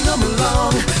and string 'em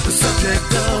along. The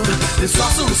subject of this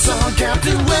awesome song,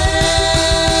 Captain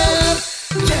Web.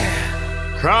 Yeah.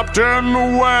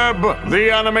 Captain Web,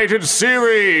 the animated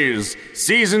series,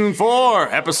 Season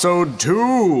 4, Episode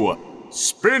 2,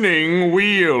 Spinning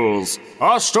Wheels.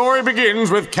 Our story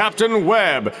begins with Captain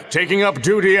Web taking up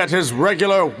duty at his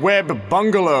regular web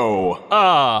bungalow.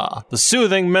 Ah, the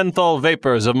soothing menthol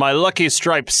vapors of my Lucky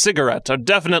Strike cigarette are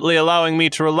definitely allowing me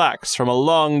to relax from a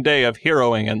long day of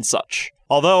heroing and such.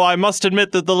 Although I must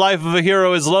admit that the life of a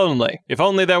hero is lonely. If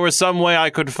only there was some way I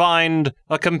could find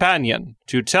a companion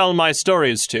to tell my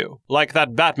stories to, like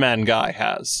that Batman guy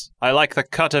has. I like the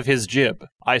cut of his jib.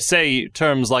 I say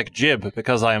terms like jib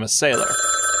because I am a sailor.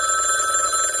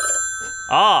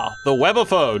 Ah, the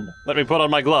Webophone. Let me put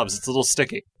on my gloves, it's a little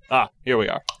sticky. Ah, here we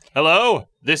are. Hello,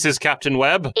 this is Captain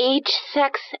Web. Age,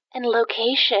 sex, and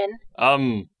location.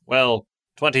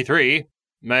 23,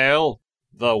 male,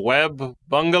 the Web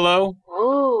bungalow.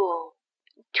 Ooh,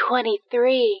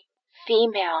 23,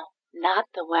 female, not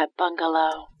the Web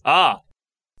bungalow. Ah,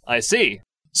 I see.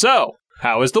 So,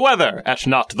 how is the weather at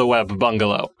Not the Web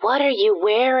bungalow? What are you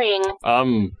wearing?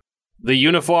 The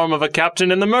uniform of a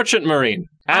captain in the Merchant Marine,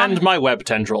 and my web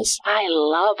tendrils. I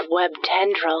love web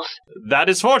tendrils. That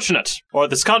is fortunate, or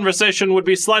this conversation would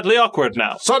be slightly awkward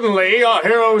now. Suddenly, our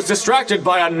hero is distracted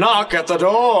by a knock at the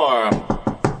door.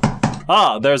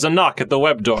 Ah, there's a knock at the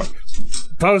web door.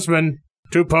 Postman,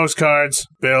 2 postcards,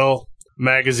 bill,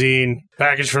 magazine,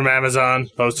 package from Amazon,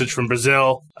 postage from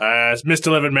Brazil,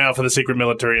 misdelivered mail for the secret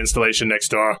military installation next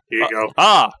door. Here you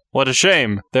go. What a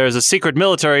shame. There is a secret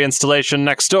military installation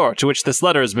next door to which this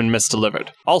letter has been misdelivered.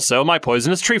 Also, my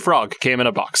poisonous tree frog came in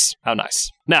a box. How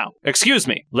nice. Now, excuse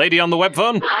me, lady on the web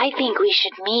phone? I think we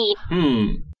should meet.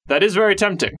 That is very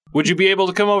tempting. Would you be able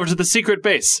to come over to the secret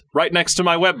base, right next to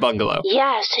my web bungalow?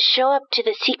 Yes, show up to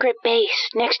the secret base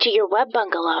next to your web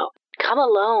bungalow. Come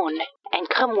alone, and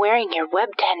come wearing your web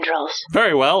tendrils.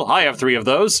 Very well, I have 3 of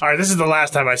those. All right, this is the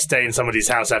last time I stay in somebody's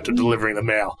house after delivering the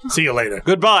mail. See you later.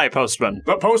 Goodbye, postman.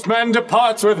 The postman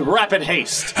departs with rapid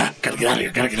haste. Gotta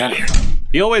get out of here.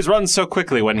 He always runs so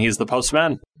quickly when he's the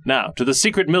postman. Now, to the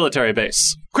secret military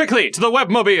base. Quickly, to the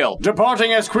Webmobile!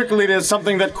 Departing as quickly as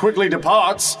something that quickly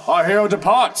departs, our hero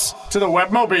departs to the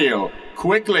Webmobile.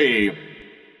 Quickly.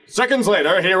 Seconds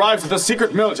later, he arrives at the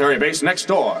secret military base next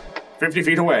door, 50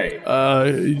 feet away.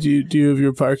 Do you have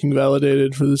your parking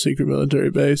validated for the secret military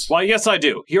base? Why, yes I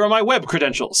do. Here are my web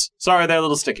credentials. Sorry, they're a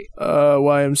little sticky.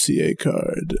 YMCA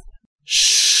card.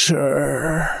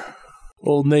 Sure.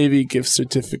 Old Navy gift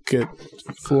certificate,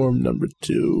 form number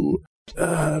 2.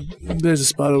 There's a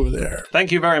spot over there.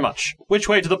 Thank you very much. Which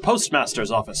way to the postmaster's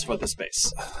office for this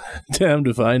base? Damned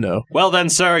if I know. Well then,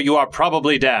 sir, you are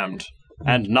probably damned.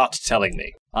 And not telling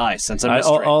me. I sense a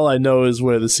mystery. All I know is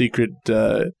where the secret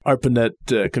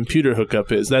ARPANET computer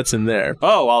hookup is. That's in there.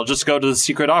 Oh, I'll just go to the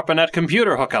secret ARPANET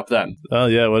computer hookup then. Oh,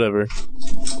 yeah, whatever.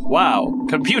 Wow,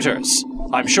 computers.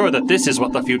 I'm sure that this is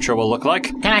what the future will look like.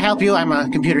 Can I help you? I'm a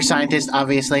computer scientist,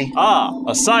 obviously. Ah,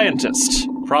 a scientist.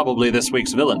 Probably this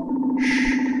week's villain.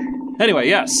 Anyway,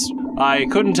 yes. I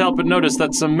couldn't help but notice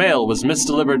that some mail was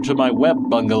misdelivered to my web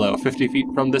bungalow 50 feet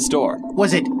from this door.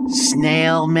 Was it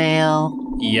snail mail?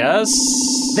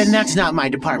 Yes? Then that's not my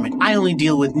department. I only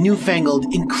deal with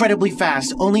newfangled, incredibly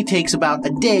fast, only takes about a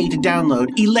day to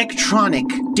download electronic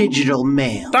digital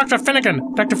mail. Dr.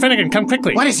 Finnegan, come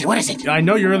quickly. What is it? I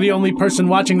know you're the only person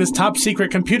watching this top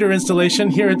secret computer installation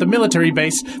here at the military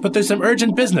base, but there's some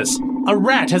urgent business. A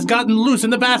rat has gotten loose in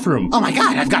the bathroom. Oh my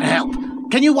god, I've got to help.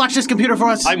 Can you watch this computer for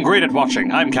us? I'm great at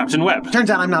watching. I'm Captain Webb. Turns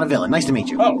out I'm not a villain. Nice to meet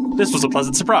you. Oh, this was a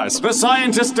pleasant surprise. The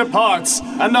scientist departs,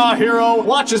 and our hero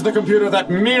watches the computer that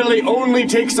merely only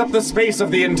takes up the space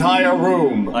of the entire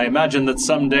room. I imagine that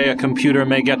someday a computer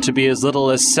may get to be as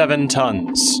little as 7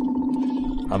 tons.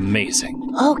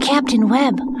 Amazing. Oh, Captain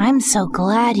Webb, I'm so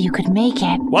glad you could make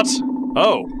it. What?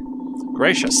 Oh,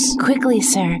 gracious. Quickly,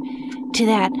 sir, to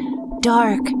that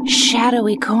dark,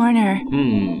 shadowy corner.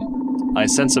 I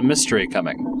sense a mystery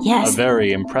coming. Yes. A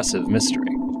very impressive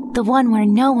mystery. The one where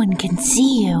no one can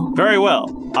see you. Very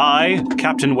well. I,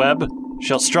 Captain Webb,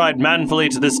 shall stride manfully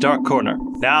to this dark corner.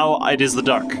 Now it is the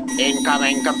dark.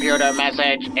 Incoming computer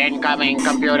message. Incoming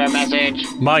computer message.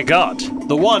 My God,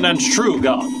 the one and true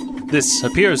God. This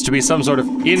appears to be some sort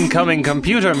of incoming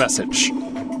computer message.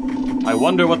 I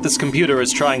wonder what this computer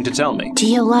is trying to tell me. Do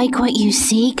you like what you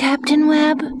see, Captain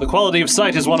Webb? The quality of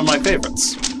sight is one of my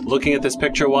favorites. Looking at this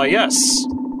picture, why, yes.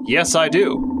 Yes, I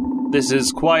do. This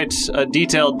is quite a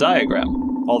detailed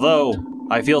diagram. Although,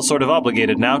 I feel sort of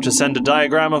obligated now to send a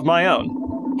diagram of my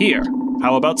own. Here,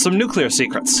 how about some nuclear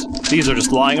secrets? These are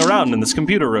just lying around in this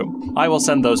computer room. I will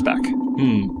send those back.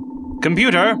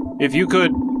 Computer, if you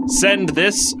could send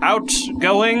this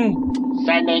outgoing.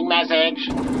 Sending message.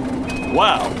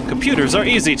 Wow, computers are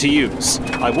easy to use.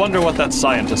 I wonder what that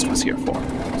scientist was here for.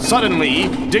 Suddenly,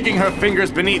 digging her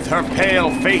fingers beneath her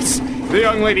pale face, the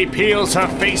young lady peels her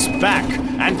face back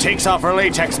and takes off her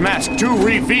latex mask to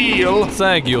reveal...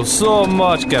 Thank you so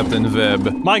much, Captain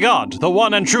Webb. My God, the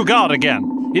one and true God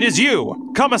again. It is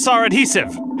you, Commissar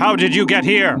Adhesive. How did you get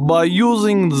here? By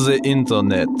using the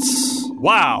internet.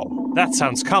 Wow, that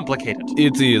sounds complicated.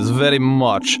 It is very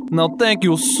much. Now thank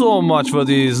you so much for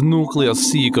these nuclear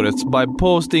secrets by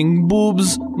posting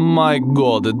boobs. My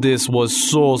God, this was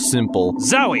so simple.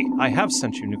 Zowie, I have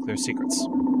sent you nuclear secrets.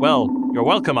 Well, you're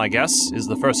welcome, I guess, is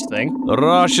the first thing.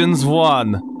 Russians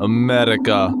 1,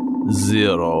 America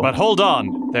 0. But hold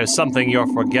on, there's something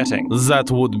you're forgetting. That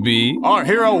would be... Our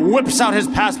hero whips out his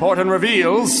passport and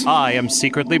reveals... I am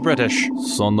secretly British.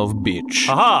 Son of bitch.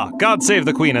 Aha, God save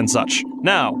the Queen and such.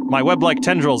 Now, my web-like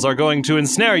tendrils are going to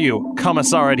ensnare you,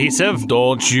 Commissar Adhesive.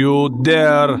 Don't you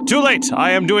dare. Too late,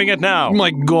 I am doing it now.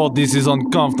 My God, this is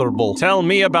uncomfortable. Tell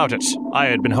me about it. I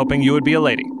had been hoping you would be a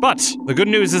lady. But the good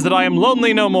news is that I am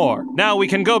lonely no more. Now we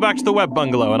can go back to the web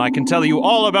bungalow and I can tell you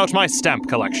all about my stamp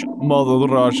collection.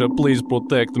 Mother Russia, please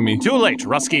protect me. Too late,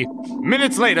 Rusky.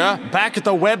 Minutes later, back at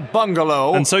the web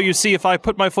bungalow. And so you see, if I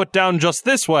put my foot down just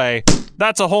this way,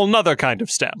 that's a whole nother kind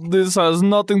of stamp. This has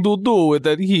nothing to do with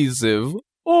adhesive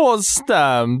or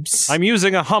stamps. I'm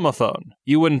using a homophone.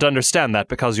 You wouldn't understand that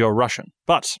because you're Russian.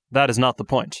 But that is not the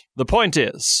point. The point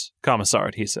is, Commissar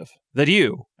Adhesive, that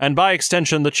you, and by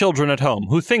extension the children at home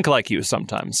who think like you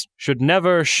sometimes, should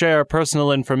never share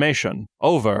personal information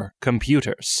over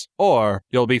computers. Or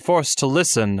you'll be forced to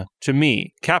listen to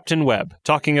me, Captain Webb,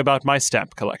 talking about my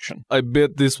stamp collection. I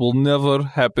bet this will never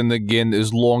happen again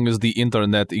as long as the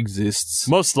internet exists.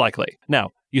 Most likely. Now,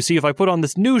 you see, if I put on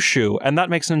this new shoe, and that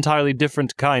makes an entirely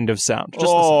different kind of sound. Just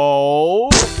listen.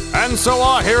 And so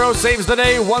our hero saves the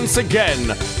day once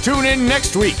again. Tune in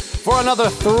next week for another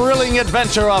thrilling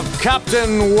adventure of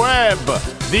Captain Webb,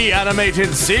 the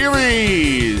animated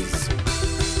series.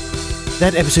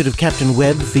 That episode of Captain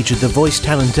Webb featured the voice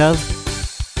talent of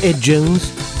Ed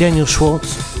Jones, Daniel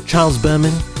Schwartz, Charles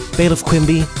Berman, Bailiff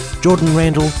Quimby, Jordan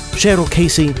Randall, Cheryl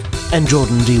Casey, and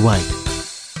Jordan D. White.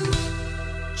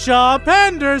 Chop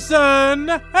Henderson,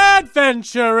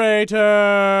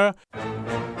 Adventurator.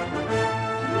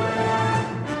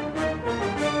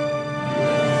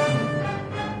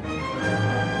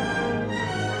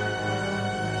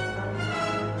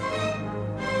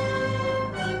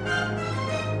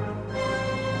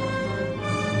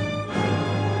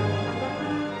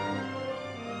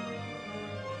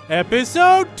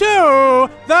 Episode 2,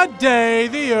 The Day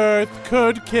the Earth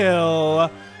Could Kill,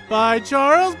 by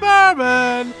Charles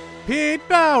Berman, Pete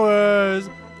Bowers,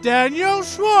 Daniel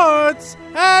Schwartz,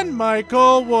 and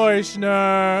Michael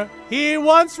Wojcner. He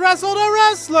once wrestled a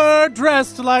wrestler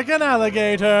dressed like an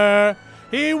alligator.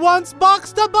 He once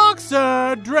boxed a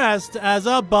boxer dressed as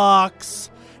a box.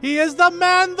 He is the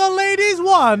man the ladies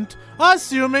want,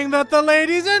 assuming that the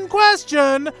ladies in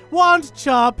question want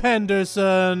Chop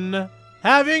Henderson.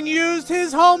 Having used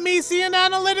his Holmesian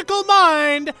analytical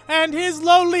mind and his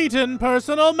Lolitan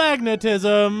personal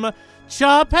magnetism,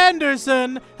 Chop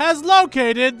Henderson has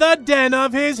located the den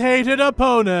of his hated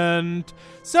opponent,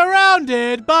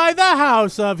 surrounded by the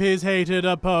house of his hated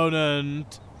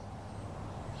opponent.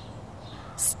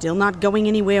 Still not going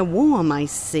anywhere warm, I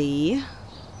see.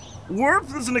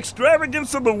 Warmth is an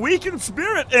extravagance of the weak in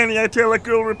spirit, Anti-Italic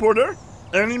Girl reporter.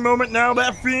 Any moment now,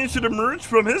 that fiend should emerge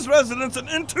from his residence and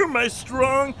into my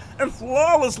strong and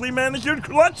flawlessly manicured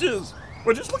clutches.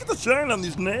 Well, just look at the shine on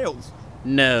these nails.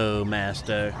 No,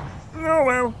 Master. Oh,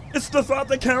 well, it's the thought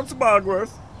that counts,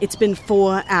 Bogworth. It's been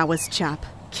 4 hours, Chop.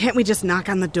 Can't we just knock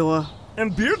on the door?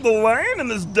 And beard the lion in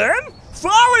his den?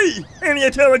 Folly!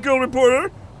 Anti-Italic Girl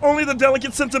reporter. Only the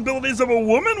delicate sensibilities of a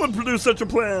woman would produce such a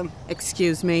plan.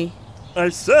 Excuse me? I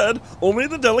said only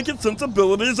the delicate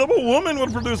sensibilities of a woman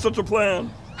would produce such a plan.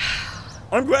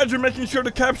 I'm glad you're making sure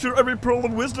to capture every pearl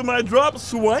of wisdom I drop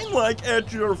swine-like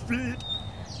at your feet.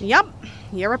 Yup,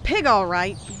 you're a pig, all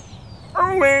right.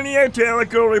 Oh, Anti-Italic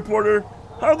Girl reporter.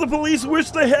 How the police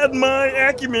wish they had my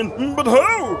acumen. But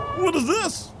how? What is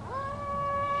this?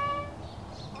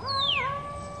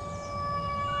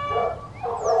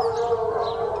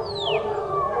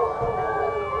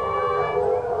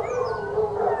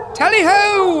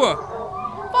 Tally-ho!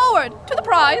 Forward, to the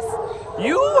prize.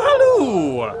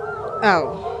 Yoo-halloo!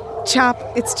 Oh, Chop,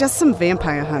 it's just some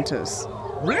vampire hunters.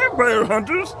 Vampire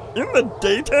hunters? In the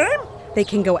daytime? They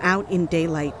can go out in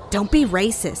daylight. Don't be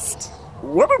racist.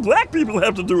 What do black people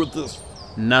have to do with this?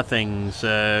 Nothing,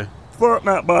 sir. Thought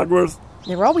not, Bogworth.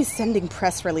 They're always sending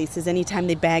press releases anytime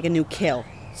they bag a new kill.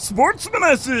 Sportsmen,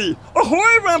 I see.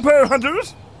 Ahoy, vampire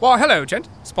hunters! Why, hello, gent.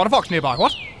 Spot a fox nearby,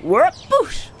 what? What?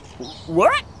 Boosh!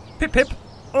 What? Pip, pip.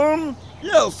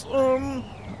 Yes,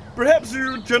 perhaps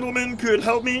you gentlemen could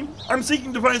help me. I'm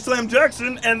seeking to find Slam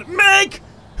Jackson and make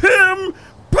him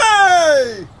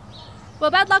pay! Well,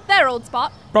 bad luck there, old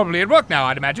spot. Probably at work now,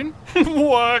 I'd imagine.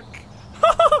 Work.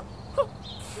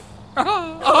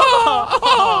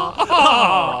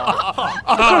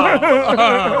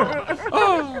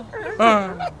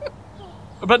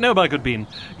 But no, my good bean.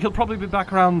 He'll probably be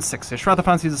back around 6-ish. Rather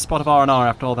fancies a spot of R&R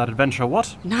after all that adventure,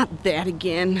 what? Not that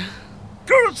again.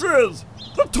 Curses!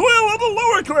 The toil of the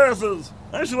lower classes!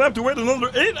 I shall have to wait another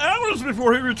 8 hours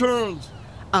before he returns.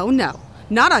 Oh, no.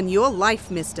 Not on your life,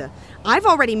 mister. I've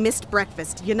already missed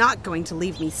breakfast. You're not going to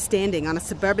leave me standing on a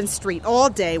suburban street all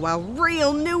day while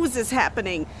real news is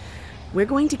happening. We're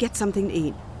going to get something to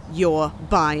eat. You're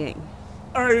buying.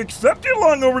 I accept your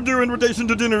long overdue invitation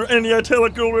to dinner,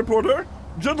 Anti-Italic Girl reporter.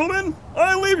 Gentlemen,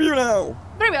 I leave you now.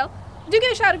 Very well. Do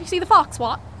give a shout if you see the fox,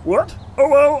 what? What? Oh,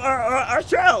 well, I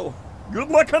shall. Good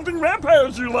luck hunting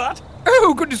vampires, you lot.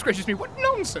 Oh, goodness gracious me, what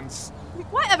nonsense.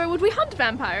 Why ever would we hunt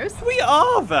vampires? We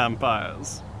are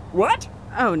vampires. What?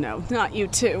 Oh, no, not you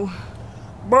two.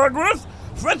 Bogworth,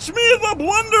 fetch me the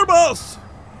blunderbuss.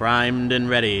 Primed and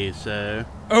ready, sir.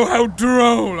 Oh, how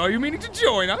droll. Are you meaning to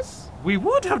join us? We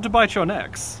would have to bite your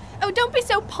necks. Oh, don't be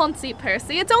so poncy,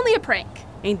 Percy. It's only a prank.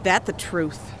 Ain't that the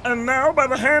truth? And now, by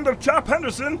the hand of Chop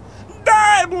Henderson,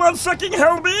 die, blood-sucking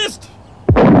hellbeast!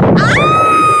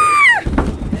 Ah!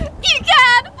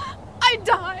 Egad! I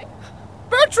die.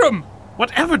 Bertram!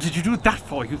 Whatever did you do that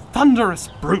for, you thunderous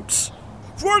brutes?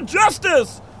 For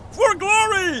justice! For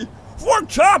glory! For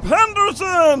Chop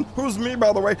Henderson! Who's me,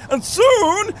 by the way. And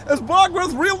soon, as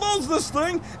Bogworth reloads this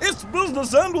thing, its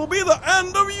business end will be the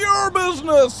end of your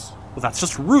business! Well, that's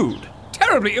just rude.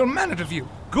 Terribly ill-mannered of you.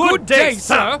 Good day,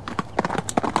 sir!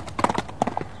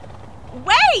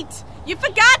 Wait! You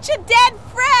forgot your dead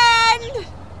friend!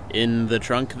 In the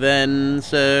trunk, then,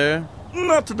 sir?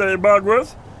 Not today,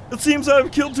 Bogworth. It seems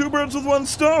I've killed 2 birds with 1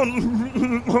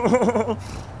 stone.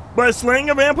 By slaying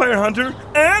a vampire hunter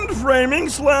and framing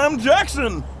Slam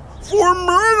Jackson. For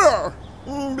murder!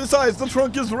 Besides, the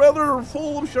trunk is rather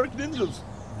full of shark ninjas.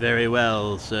 Very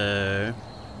well, sir.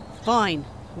 Fine.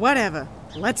 Whatever.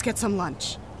 Let's get some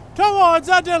lunch. Towards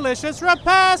a delicious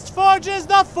repast forges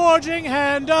the forging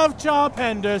hand of Chop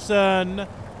Henderson,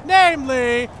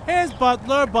 namely his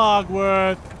butler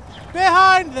Bogworth.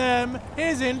 Behind them,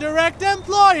 his indirect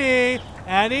employee,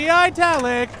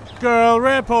 Anti-Italic Girl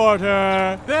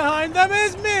reporter. Behind them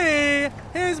is me,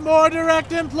 his more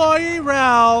direct employee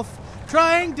Ralph,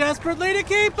 trying desperately to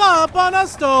keep up on a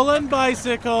stolen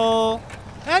bicycle.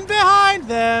 And behind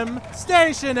them,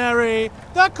 stationary,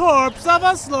 the corpse of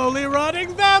a slowly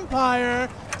rotting vampire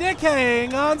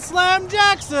decaying on Slam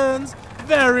Jackson's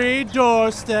very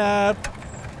doorstep.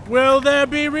 Will there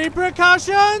be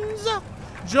repercussions?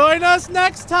 Join us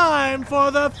next time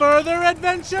for the further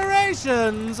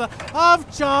adventurations of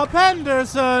Chop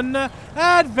Henderson,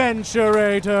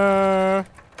 Adventurator.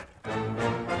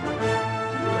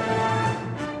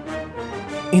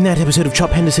 In that episode of Chop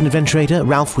Henderson Adventurator,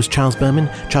 Ralph was Charles Berman,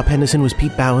 Chop Henderson was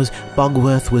Pete Bowers,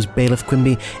 Bogworth was Bailiff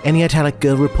Quimby, Any Italic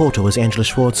Girl Reporter was Angela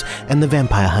Schwartz, and the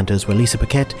Vampire Hunters were Lisa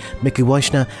Paquette, Mickey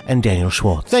Weichner, and Daniel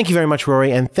Schwartz. Thank you very much,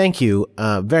 Rory, and thank you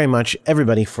very much,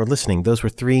 everybody, for listening. Those were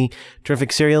 3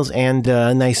 terrific serials and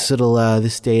a nice little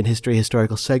This Day in History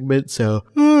historical segment, so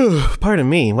pardon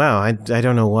me. Wow, I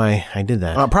don't know why I did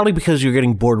that. Probably because you're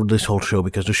getting bored with this whole show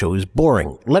because the show is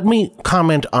boring. Let me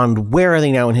comment on where are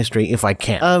they now in history if I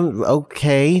can.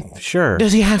 Okay, sure.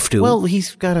 Does he have to? Well,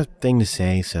 he's got a thing to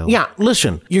say, so. Yeah,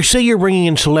 listen. You say you're bringing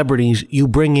in celebrities, you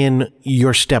bring in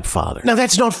your stepfather. Now,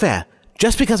 that's not fair.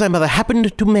 Just because my mother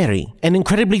happened to marry an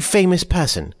incredibly famous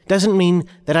person doesn't mean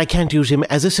that I can't use him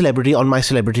as a celebrity on my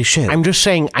celebrity show. I'm just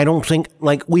saying I don't think,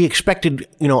 we expected,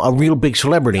 a real big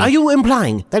celebrity. Are you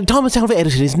implying that Thomas Alva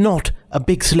Edison is not a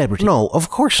big celebrity? No, of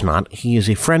course not. He is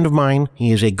a friend of mine.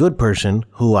 He is a good person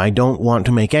who I don't want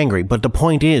to make angry. But the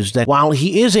point is that while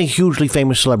he is a hugely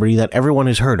famous celebrity that everyone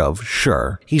has heard of,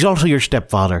 sure, he's also your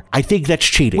stepfather. I think that's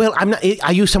cheating. Well, I'm not. I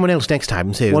use someone else next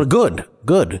time too. Well, good.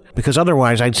 Because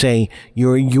otherwise I'd say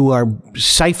you are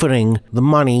siphoning the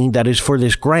money that is for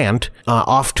this grant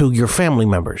off to your family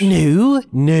members. No,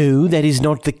 that is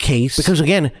not the case. Because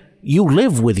again, you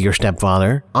live with your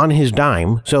stepfather on his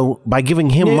dime, so by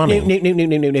giving him money...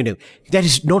 No. That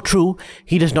is not true.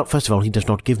 He does not, first of all, he does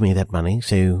not give me that money,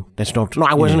 so that's not... No,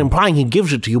 I wasn't implying he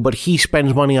gives it to you, but he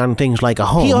spends money on things like a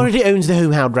home. He already owns the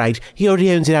home outright. He already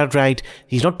owns it outright.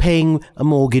 He's not paying a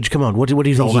mortgage. Come on, what do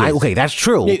you think he is? Okay, that's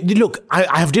true. Look,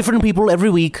 I have different people every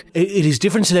week. It is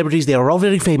different celebrities. They are all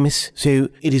very famous, so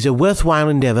it is a worthwhile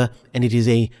endeavor, and it is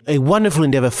a wonderful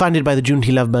endeavor funded by the June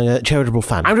T. Love Charitable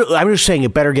Fund. I'm just saying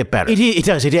it better get better. It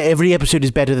does. Every episode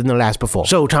is better than the last before.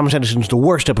 So Thomas Edison's the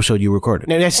worst episode you recorded.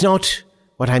 Now, that's not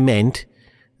what I meant.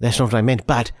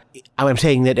 But I'm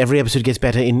saying that every episode gets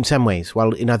better in some ways,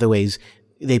 while in other ways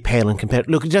they pale in comparison.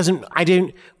 Look,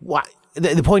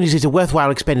 the point is it's a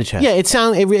worthwhile expenditure. Yeah,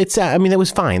 that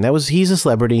was fine. He's a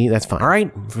celebrity. That's fine. All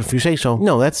right, if you say so.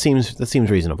 No, that seems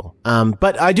reasonable.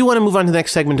 But I do want to move on to the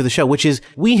next segment of the show, which is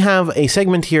we have a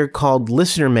segment here called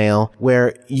Listener Mail,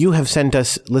 where you have sent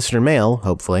us listener mail,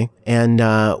 hopefully, and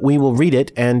we will read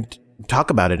it and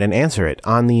talk about it and answer it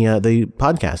on the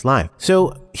podcast live.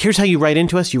 So here's how you write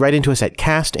into us. You write into us at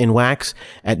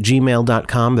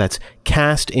castinwax@gmail.com. That's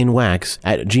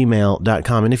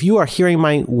castinwax@gmail.com. And if you are hearing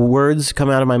my words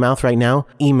come out of my mouth right now,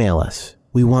 email us.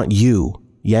 We want you,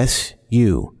 yes,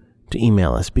 you, to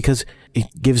email us because it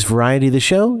gives variety to the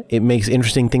show. It makes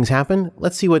interesting things happen.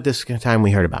 Let's see what this time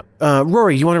we heard about.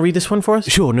 Rory, you want to read this one for us?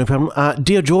 Sure, no problem.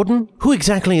 Dear Jordan, who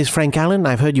exactly is Frank Allen?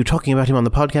 I've heard you talking about him on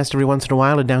the podcast every once in a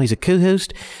while, and now he's a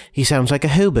co-host. He sounds like a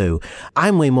hobo.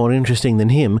 I'm way more interesting than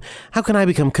him. How can I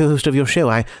become co-host of your show?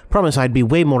 I promise I'd be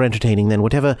way more entertaining than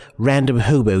whatever random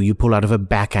hobo you pull out of a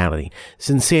back alley.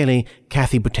 Sincerely,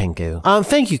 Kathy Butenko.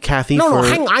 Thank you, Kathy. No,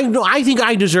 hang on. I think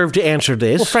I deserve to answer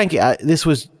this. Well, Frank, this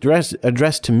was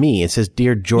addressed to me. It says,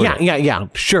 Dear Jordan. Yeah,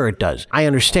 sure it does. I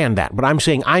understand that, but I'm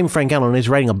saying I'm Frank Allen and it's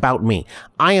writing about me.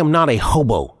 I am not a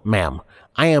hobo, ma'am.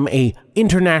 I am a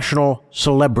international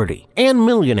celebrity and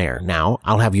millionaire now,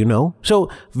 I'll have you know.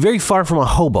 So very far from a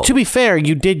hobo. To be fair,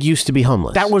 you did used to be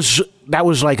homeless. That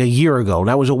was like a year ago.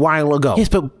 That was a while ago. Yes,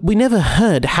 but we never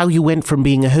heard how you went from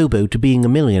being a hobo to being a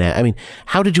millionaire. I mean,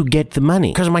 how did you get the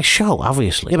money? Because of my show,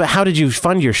 obviously. Yeah, but how did you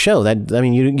fund your show?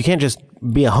 You can't just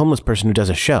be a homeless person who does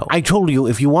a show. I told you,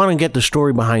 if you want to get the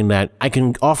story behind that, I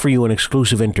can offer you an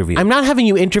exclusive interview. I'm not having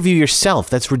you interview yourself.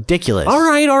 That's ridiculous. All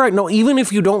right. No, even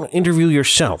if you don't interview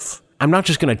yourself, I'm not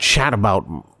just going to chat about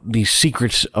the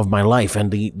secrets of my life and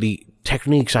the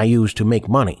techniques I use to make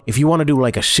money. If you want to do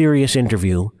like a serious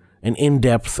interview, an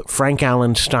in-depth Frank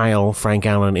Allen style Frank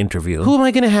Allen interview, who am I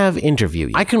going to have interview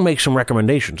you? I can make some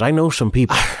recommendations. I know some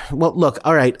people. Well, look,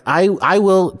 all right. I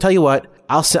will tell you what.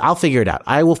 I'll figure it out.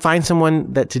 I will find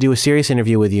someone to do a serious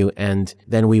interview with you, and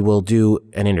then we will do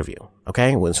an interview.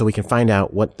 Okay? So we can find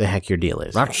out what the heck your deal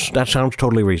is. That sounds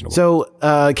totally reasonable. So,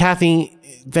 Kathy,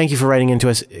 thank you for writing into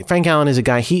us. Frank Allen is a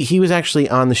guy, he was actually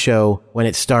on the show when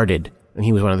it started, and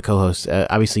he was one of the co-hosts.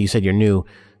 Obviously, you said you're new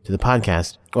to the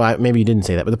podcast. Well, maybe you didn't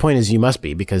say that, but the point is you must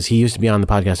be, because he used to be on the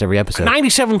podcast every episode.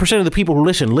 97% of the people who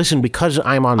listen because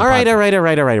I'm on the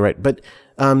podcast. All right. But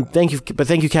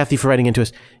thank you, Kathy, for writing into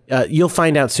us. You'll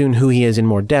find out soon who he is in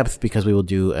more depth, because we will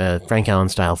do a Frank Allen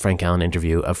style Frank Allen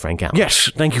interview of Frank Allen.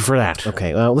 Yes, thank you for that.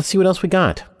 Okay, let's see what else we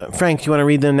got. Frank, you want to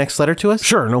read the next letter to us?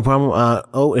 Sure, no problem.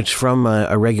 It's from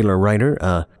a regular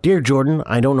writer. Dear Jordan,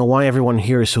 I don't know why everyone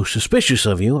here is so suspicious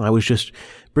of you. I was just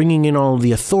bringing in all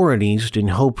the authorities in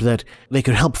hope that they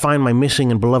could help find my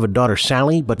missing and beloved daughter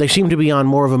Sally, but they seem to be on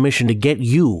more of a mission to get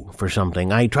you for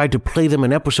something. I tried to play them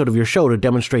an episode of your show to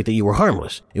demonstrate that you were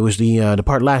harmless. It was the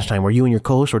part last time where you and your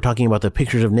co-host were talking about the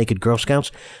pictures of naked Girl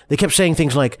Scouts. They kept saying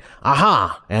things like,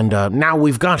 aha, and now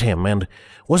we've got him, and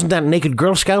wasn't that naked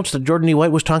Girl Scouts that Jordan E.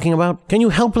 White was talking about? Can you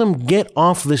help them get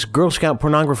off this Girl Scout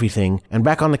pornography thing and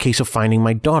back on the case of finding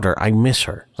my daughter? I miss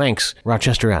her. Thanks,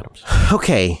 Rochester Adams.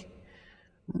 Okay,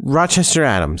 Rochester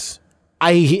Adams.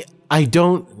 I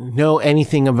don't know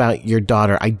anything about your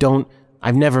daughter.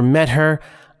 I've never met her.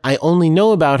 I only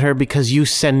know about her because you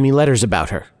send me letters about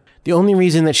her. The only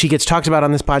reason that she gets talked about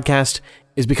on this podcast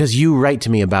is because you write to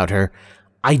me about her.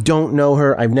 I don't know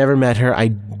her. I've never met her.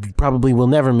 I probably will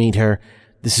never meet her.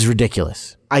 This is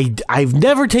ridiculous. I've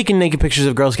never taken naked pictures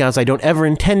of Girl Scouts. I don't ever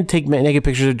intend to take naked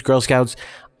pictures of Girl Scouts.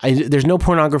 There's no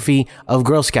pornography of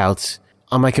Girl Scouts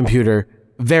on my computer.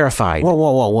 Verified.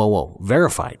 Whoa.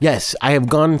 Verified. Yes, I have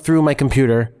gone through my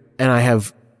computer and I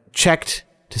have checked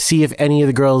to see if any of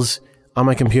the girls on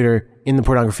my computer in the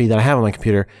pornography that I have on my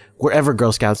computer were ever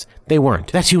Girl Scouts. They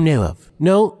weren't. That you knew of.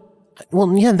 No.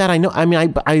 Well, yeah, that I know. I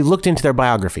mean, I looked into their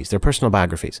biographies, their personal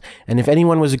biographies. And if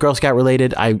anyone was a Girl Scout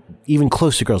related, even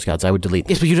close to Girl Scouts, I would delete.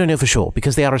 Yes, but you don't know for sure,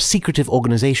 because they are a secretive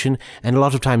organization, and a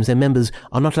lot of times their members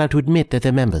are not allowed to admit that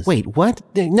they're members. Wait, what?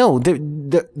 They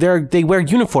wear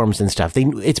uniforms and stuff.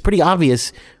 It's pretty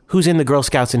obvious who's in the Girl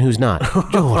Scouts and who's not.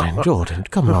 Jordan,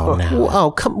 come on now.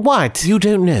 Oh, what? You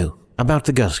don't know about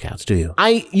the Girl Scouts, do you?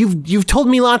 You've told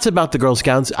me lots about the Girl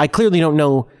Scouts. I clearly don't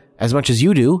know as much as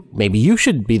you do. Maybe you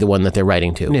should be the one that they're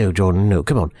writing to. No, Jordan, no,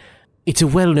 come on. It's a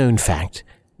well-known fact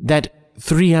that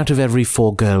 3 out of every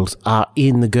 4 girls are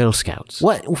in the Girl Scouts.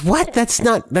 What? That's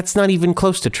not even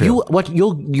close to true.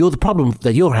 You're the problem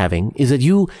that you're having is that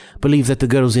you believe that the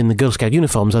girls in the Girl Scout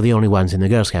uniforms are the only ones in the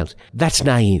Girl Scouts. That's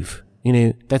naive. You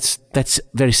know, that's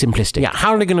very simplistic. Yeah,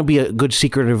 how are they going to be a good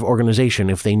secretive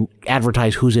organization if they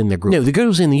advertise who's in their group? No, the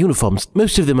girls in the uniforms,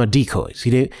 most of them are decoys,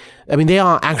 you know. I mean, they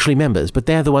are actually members, but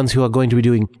they're the ones who are going to be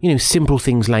doing, you know, simple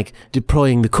things like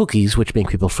deploying the cookies, which make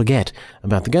people forget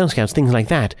about the Girl Scouts, things like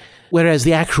that. Whereas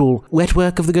the actual wet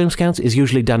work of the Girl Scouts is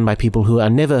usually done by people who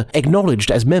are never acknowledged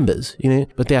as members, you know,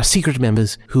 but they are secret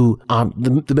members who are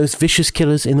the most vicious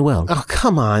killers in the world. Oh,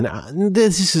 come on.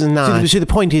 This is not... So the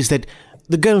point is that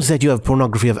the girls that you have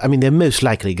pornography of, I mean, they're most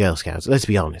likely Girl Scouts, let's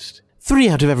be honest. 3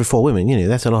 out of every 4 women, you know,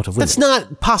 that's a lot of women. That's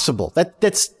not possible.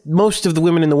 That's most of the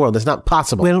women in the world. That's not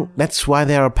possible. Well, that's why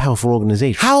they're a powerful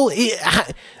organization.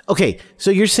 Okay, so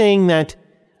you're saying that,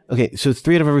 okay, so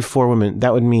 3 out of every 4 women,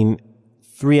 that would mean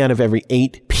 3 out of every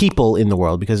 8 people in the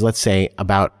world, because let's say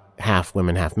about half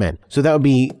women, half men. So that would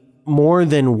be more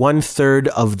than 1/3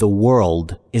 of the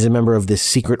world is a member of this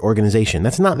secret organization.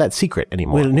 That's not that secret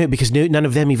anymore. Well, no, because none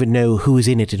of them even know who is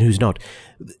in it and who's not.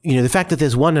 You know, the fact that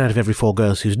there's 1 out of every 4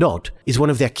 girls who's not is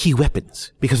one of their key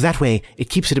weapons, because that way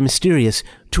it keeps it mysterious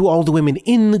to all the women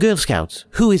in the Girl Scouts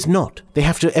who is not. They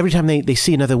have to, every time they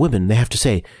see another woman, they have to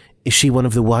say, is she one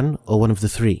of the 1 or one of the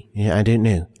 3? Yeah, I don't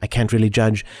know. I can't really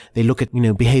judge. They look at, you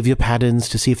know, behavior patterns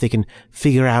to see if they can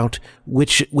figure out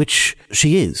which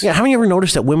she is. Yeah, haven't you ever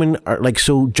noticed that women are like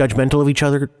so judgmental of each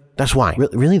other? That's why.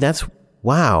 Really?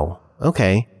 Wow.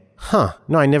 Okay. Huh.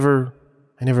 No, I never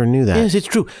knew that. Yes, it's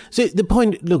true. So the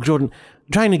point, look, Jordan,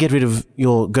 trying to get rid of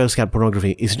your Girl Scout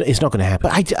pornography is not going to happen.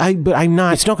 But I'm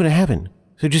not. It's not going to happen.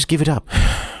 So just give it up.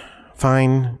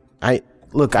 Fine. I'm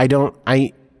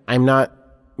not.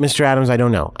 Mr. Adams, I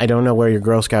don't know. I don't know where your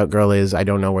Girl Scout girl is. I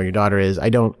don't know where your daughter is.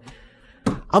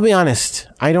 I'll be honest.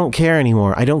 I don't care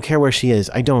anymore. I don't care where she is.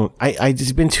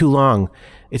 It's been too long.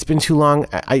 It's been too long.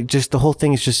 The whole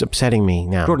thing is just upsetting me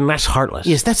now. Jordan, that's heartless.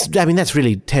 Yes, that's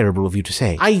really terrible of you to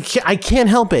say. I can't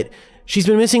help it. She's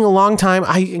been missing a long time.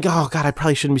 I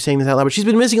probably shouldn't be saying this out loud, but she's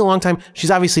been missing a long time. She's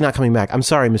obviously not coming back. I'm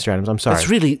sorry, Mr. Adams. I'm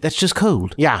sorry. That's just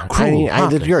cold. Yeah.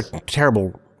 Cruel, you're a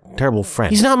terrible friend.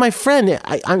 He's not my friend.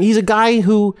 He's a guy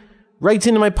who writes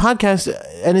into my podcast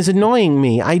and is annoying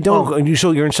me. I don't... Oh,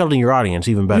 so you're insulting your audience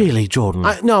even better. Really, Jordan?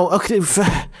 No, okay.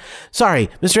 Sorry,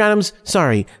 Mr. Adams,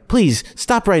 sorry. Please,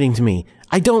 stop writing to me.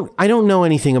 I don't know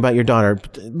anything about your daughter.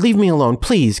 Leave me alone,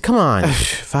 please. Come on.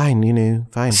 Fine,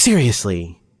 fine.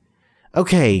 Seriously.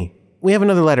 Okay, we have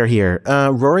another letter here.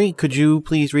 Rory, could you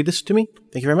please read this to me?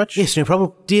 Thank you very much. Yes, no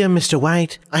problem. Dear Mr.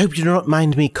 White, I hope you do not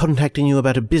mind me contacting you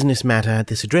about a business matter at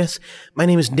this address. My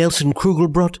name is Nelson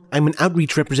Krugelbrot. I'm an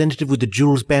outreach representative with the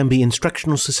Jules Bambi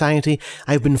Instructional Society.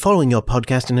 I've been following your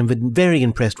podcast and have been very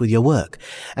impressed with your work.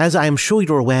 As I am sure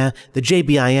you're aware, the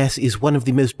JBIS is one of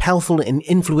the most powerful and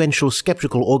influential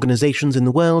skeptical organizations in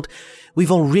the world.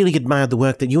 We've all really admired the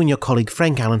work that you and your colleague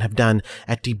Frank Allen have done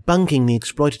at debunking the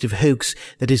exploitative hoax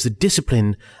that is the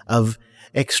discipline of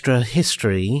extra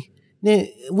history. Now,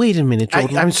 wait a minute,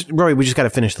 Jordan. Rory, we just got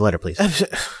to finish the letter, please.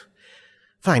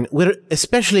 Fine. We're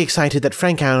especially excited that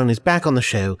Frank Allen is back on the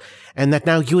show, and that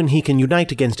now you and he can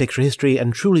unite against extra history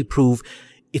and truly prove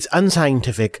its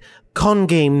unscientific,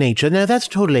 con-game nature. Now, that's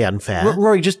totally unfair.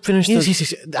 Rory, just finish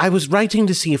Yes. I was writing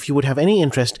to see if you would have any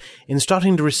interest in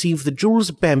starting to receive the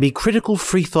Jules Bambi Critical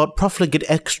Free Thought Profligate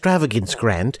Extravagance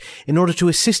Grant in order to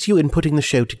assist you in putting the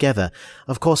show together.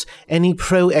 Of course, any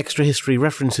pro-extra history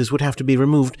references would have to be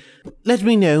removed. Let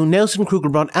me know, Nelson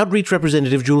Krugelbrot, Outreach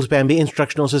Representative, Jules Bambi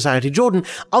Instructional Society. Jordan,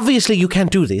 obviously you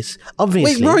can't do this.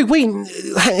 Obviously. Wait, Rory,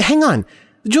 hang on.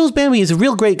 Jules Bambi is a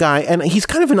real great guy, and he's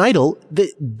kind of an idol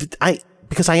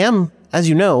because I am, as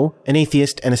you know, an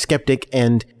atheist and a skeptic,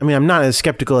 and, I mean, I'm not as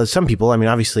skeptical as some people. I mean,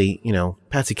 obviously, you know,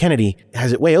 Patsy Kennedy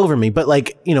has it way over me, but,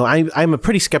 like, you know, I'm a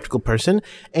pretty skeptical person,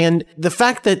 and the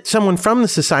fact that someone from the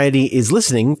society is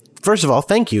listening, first of all,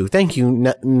 thank you,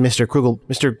 Mr.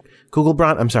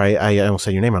 Kugelbrot. I'm sorry, I almost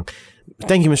said your name wrong.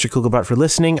 Thank you, Mr. Kugelbrot, for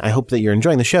listening. I hope that you're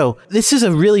enjoying the show. This is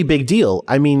a really big deal.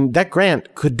 I mean, that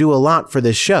grant could do a lot for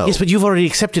this show. Yes, but you've already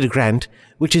accepted a grant,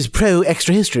 which is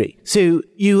pro-extra history. So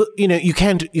you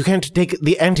can't take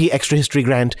the anti-extra history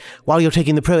grant while you're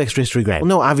taking the pro-extra history grant. Well,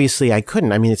 no, obviously I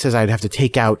couldn't. I mean, it says I'd have to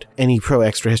take out any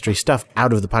pro-extra history stuff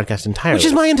out of the podcast entirely. Which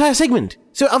is my entire segment.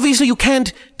 So obviously you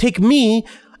can't take me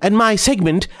and my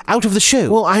segment out of the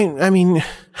show. Well, I mean,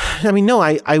 no,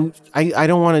 I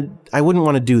don't want to, I wouldn't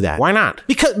want to do that. Why not?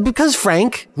 Because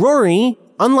Frank, Rory,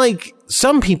 unlike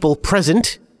some people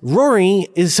present, Rory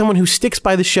is someone who sticks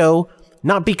by the show,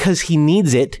 not because he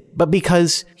needs it, but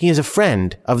because he is a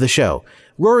friend of the show.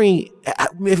 Rory,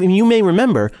 if you may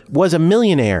remember, was a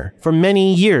millionaire for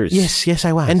many years. Yes,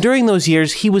 I was. And during those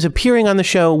years, he was appearing on the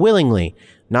show willingly.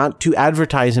 Not to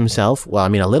advertise himself. Well, I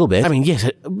mean, a little bit. I mean, yes,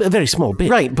 a very small bit.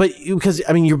 Right, but because,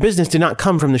 I mean, your business did not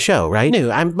come from the show, right?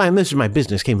 No, most of my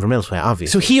business came from elsewhere,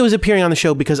 obviously. So he was appearing on the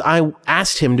show because I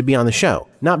asked him to be on the show.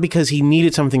 Not because he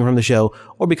needed something from the show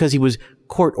or because he was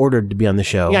court-ordered to be on the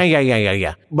show.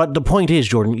 Yeah. But the point is,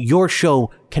 Jordan, your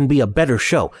show can be a better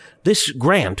show. This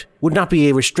grant would not be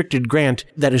a restricted grant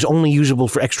that is only usable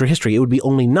for extra history. It would be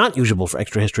only not usable for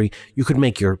extra history. You could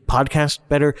make your podcast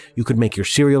better. You could make your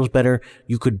serials better.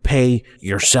 You could pay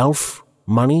yourself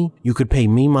money. You could pay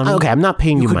me money. Okay, I'm not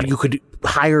paying you money. You could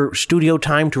hire studio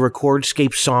time to record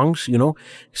Scape songs, you know,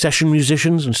 session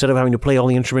musicians, instead of having to play all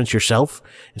the instruments yourself,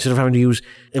 instead of having to use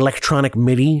electronic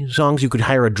MIDI songs, you could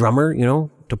hire a drummer, you know,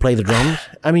 to play the drums.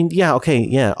 I mean,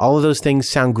 all of those things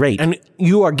sound great. And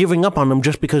you are giving up on them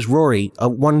just because Rory,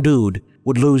 one dude,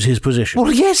 would lose his position.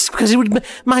 Well, yes, because it would be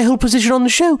my whole position on the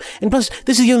show. And plus,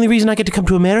 this is the only reason I get to come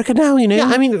to America now, you know? Yeah,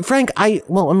 I mean, Frank, I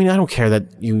don't care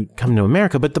that you come to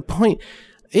America, but the point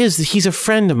is that he's a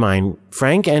friend of mine,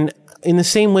 Frank, and in the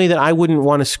same way that I wouldn't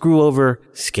want to screw over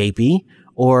Scapey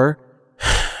or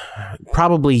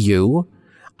probably you,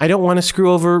 I don't want to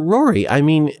screw over Rory. I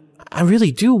mean, I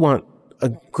really do want a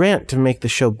grant to make the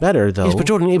show better, though. Yes, but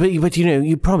Jordan, but you know,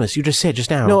 you promised. You just said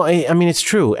just now. No, I mean, it's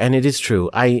true, and it is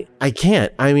true. I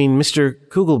can't. I mean, Mr.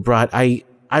 Kugelbrot,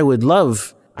 I would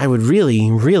really,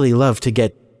 really love to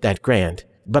get that grant,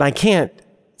 but I can't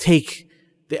take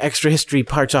the extra history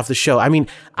parts off the show. I mean,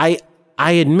 I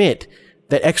admit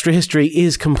that extra history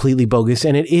is completely bogus,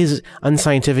 and it is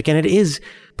unscientific, and it is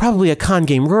probably a con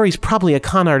game. Rory's probably a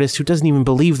con artist who doesn't even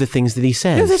believe the things that he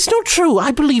says. No, that's not true.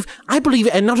 I believe,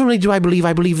 and not only do I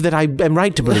believe that I am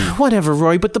right to believe. Whatever,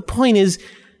 Rory, but the point is,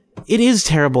 it is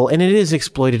terrible, and it is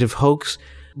exploitative hoax,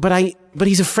 but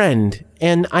he's a friend,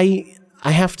 and I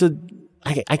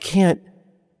can't.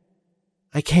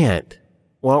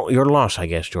 Well, your loss, I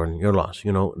guess, Jordan, your loss.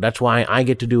 You know, that's why I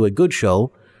get to do a good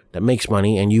show that makes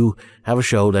money, and you have a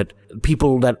show that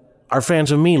people that are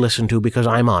fans of me listen to because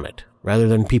I'm on it, rather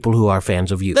than people who are fans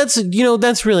of you.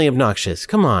 That's really obnoxious.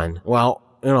 Come on. Well,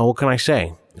 what can I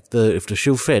say? If the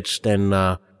shoe fits, then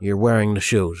you're wearing the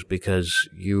shoes because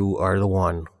you are the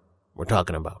one we're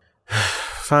talking about.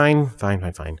 Fine.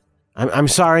 I'm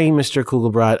sorry, Mr.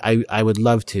 Kugelbrot. I would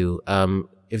love to.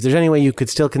 If there's any way you could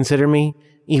still consider me,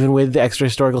 even with the extra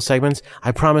historical segments,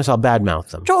 I promise I'll badmouth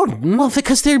them. Jordan, well,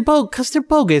 because they're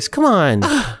bogus. Come on.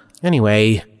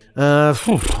 Anyway,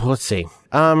 let's see.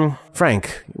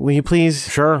 Frank, will you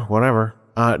please? Sure, whatever.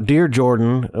 Dear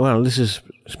Jordan, well,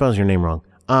 spells your name wrong.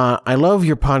 I love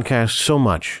your podcast so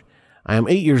much. I am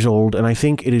 8 years old, and I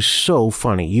think it is so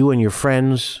funny. You and your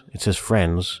friends, it says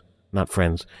friends, not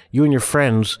friends. You and your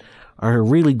friends are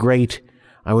really great.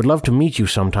 I would love to meet you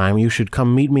sometime. You should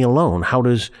come meet me alone. How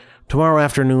does tomorrow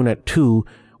afternoon at 2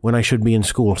 when I should be in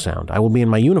school sound? I will be in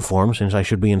my uniform since I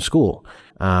should be in school.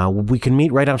 We can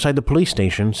meet right outside the police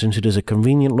station since it is a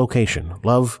convenient location.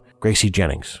 Love, Gracie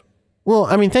Jennings. Well,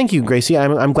 I mean, thank you, Gracie.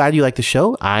 I'm glad you like the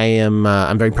show. I'm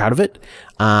very proud of it.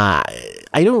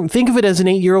 I don't think of it as an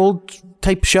 8-year-old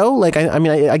type show. Like,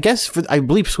 I guess I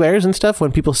bleep swears and stuff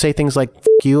when people say things like,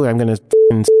 F you, I'm going to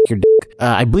f***ing your dick.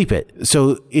 I bleep it.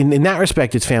 So in that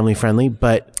respect, it's family friendly,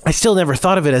 but I still never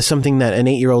thought of it as something that an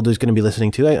 8-year-old is going to be listening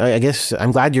to. I guess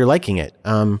I'm glad you're liking it.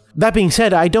 That being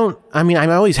said, I'm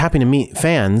always happy to meet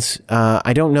fans.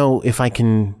 I don't know if I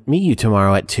can meet you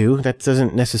tomorrow at 2. That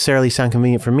doesn't necessarily sound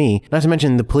convenient for me. Not to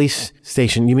mention the police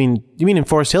station. You mean in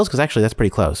Forest Hills? Because actually that's pretty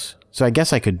close. So I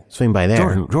guess I could swing by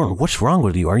there. Jordan, what's wrong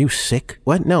with you? Are you sick?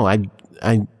 What? No,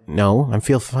 no, I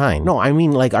feel fine. No, I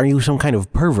mean, like, are you some kind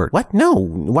of pervert? What? No.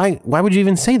 Why would you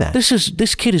even say that?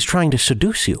 This kid is trying to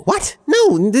seduce you. What?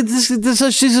 No,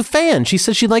 she's a fan. She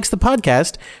says she likes the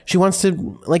podcast. She wants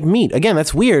to, like, meet. Again,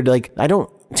 that's weird. Like, I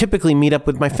don't typically meet up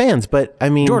with my fans, but I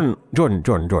mean... Jordan.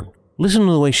 Listen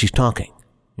to the way she's talking.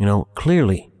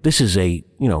 Clearly, this is a,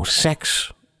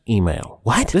 sex email.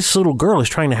 What? This little girl is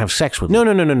trying to have sex with me.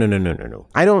 No.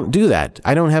 I don't do that.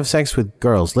 I don't have sex with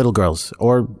girls, little girls,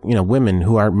 or, women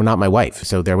who are not my wife.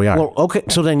 So there we are. Well, okay.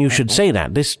 So then you should say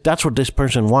that. That's what this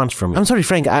person wants from me. I'm sorry,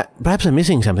 Frank. Perhaps I'm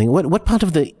missing something. What part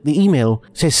of the email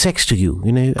says sex to you?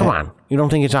 Come on. You don't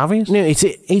think it's obvious? No, it's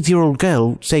an 8-year-old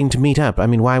girl saying to meet up. I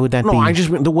mean, why would that be? No, I just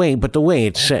meant the way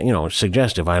it's, it's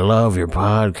suggestive. I love your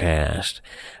podcast.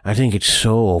 I think it's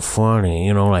so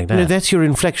funny, like that. That's your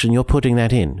inflection. You're putting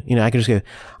that in. I can just go,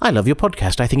 I love your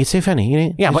podcast. I think it's so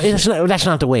funny. Yeah, but that's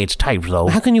not the way it's typed, though.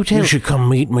 How can you tell? You should come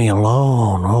meet me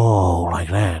alone. Oh, like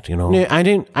that, No, I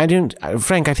didn't.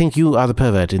 Frank, I think you are the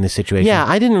pervert in this situation. Yeah,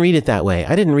 I didn't read it that way.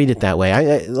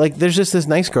 There's just this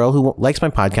nice girl who likes my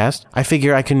podcast. I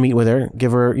figure I can meet with her,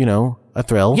 give her, a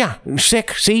thrill. Yeah,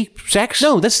 sick. See, sex.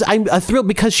 No, I'm a thrill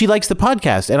because she likes the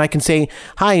podcast, and I can say,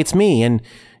 hi, it's me, and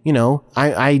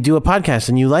I do a podcast,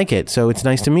 and you like it, so it's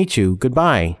nice to meet you.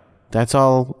 Goodbye. That's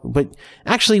all. But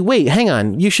actually, wait, hang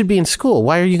on. You should be in school.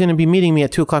 Why are you going to be meeting me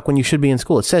at 2 o'clock when you should be in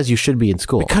school? It says you should be in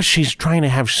school. Because she's trying to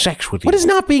have sex with you. What is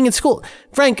not being in school?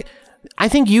 Frank, I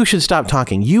think you should stop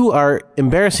talking. You are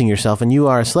embarrassing yourself, and you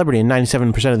are a celebrity, and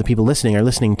 97% of the people listening are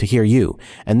listening to hear you.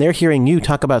 And they're hearing you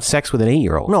talk about sex with an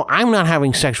 8-year-old. No, I'm not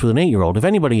having sex with an 8-year-old. If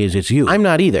anybody is, it's you. I'm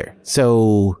not either.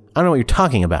 So, I don't know what you're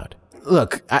talking about.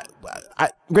 Look,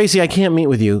 Gracie, I can't meet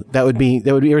with you. That would be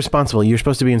irresponsible. You're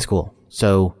supposed to be in school.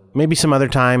 So... maybe some other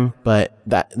time, but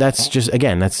that's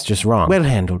just wrong. Well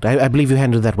handled. I believe you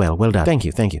handled that well. Well done. Thank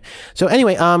you. So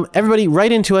anyway, everybody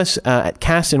write into us at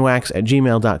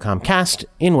castinwax@gmail.com.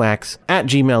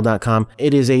 castinwax@gmail.com.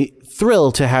 It is a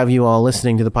thrill to have you all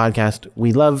listening to the podcast.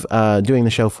 We love doing the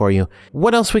show for you.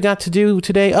 What else we got to do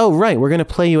today? Oh, right. We're going to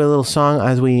play you a little song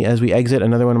as we exit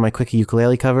another one of my Quickie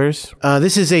Ukulele covers.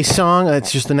 This is a song.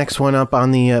 It's just the next one up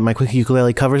on the my Quickie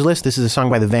Ukulele covers list. This is a song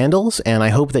by the Vandals, and I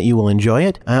hope that you will enjoy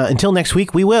it. Until next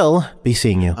week, we will be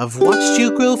seeing you. I've watched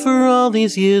you grow for all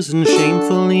these years and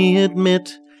shamefully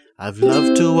admit I've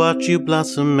loved to watch you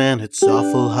blossom, and it's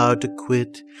awful hard to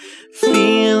quit.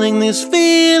 Feeling this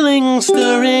feeling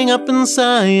stirring up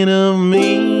inside of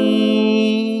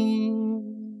me.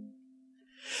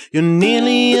 You're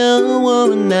nearly a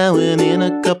woman now, and in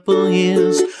a couple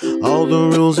years, all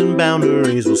the rules and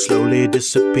boundaries will slowly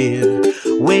disappear.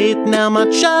 Wait now, my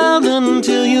child,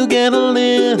 until you get a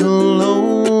little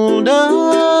older.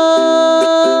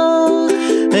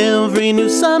 Every new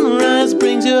sunrise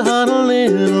brings your heart a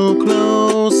little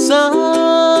closer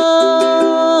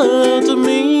to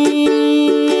me.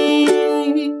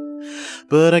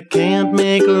 But I can't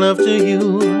make love to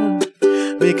you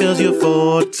because you're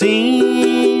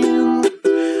 14.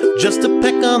 Just a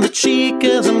peck on the cheek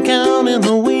as I'm counting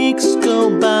the weeks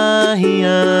go by.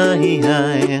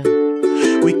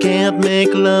 We can't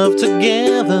make love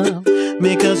together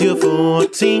because you're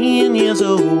 14 years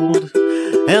old.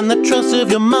 And the trust of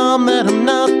your mom that I'm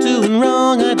not doing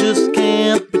wrong, I just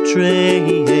can't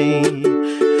betray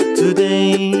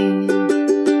today.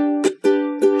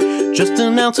 Just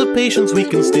an ounce of patience, we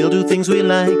can still do things we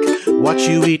like. Watch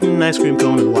you eat an ice cream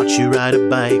cone and watch you ride a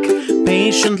bike.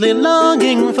 Patiently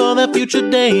longing for that future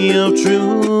day of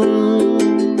truth.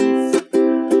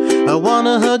 I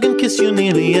wanna hug and kiss you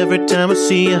nearly every time I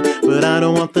see you, but I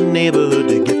don't want the neighborhood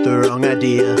to get the wrong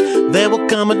idea. There will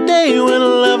come a day when a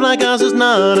love like ours is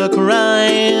not a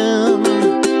crime.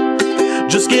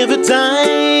 Just give it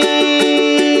time,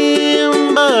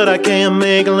 but I can't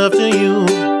make love to you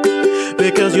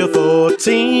because you're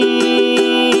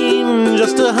 14.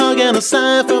 Just a hug and a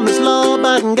sigh from this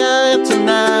law-abiding guy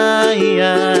tonight.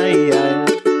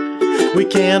 We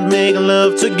can't make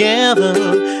love together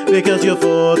because you're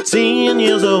 14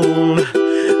 years old.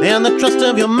 And the trust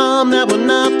of your mom that we're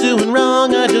not doing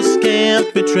wrong, I just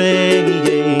can't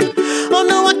betray. Oh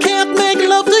no, I can't make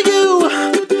love to you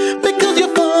because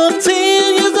you're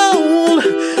 14 years old.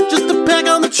 Just a peck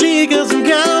on the cheek as I'm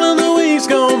counting the weeks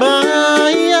go by.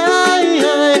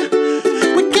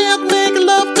 We can't make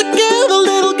love together,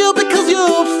 little girl, because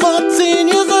you're 14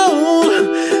 years old.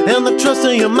 And the trust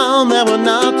of your mom that we're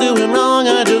not doing wrong,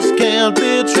 I just can't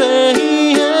betray.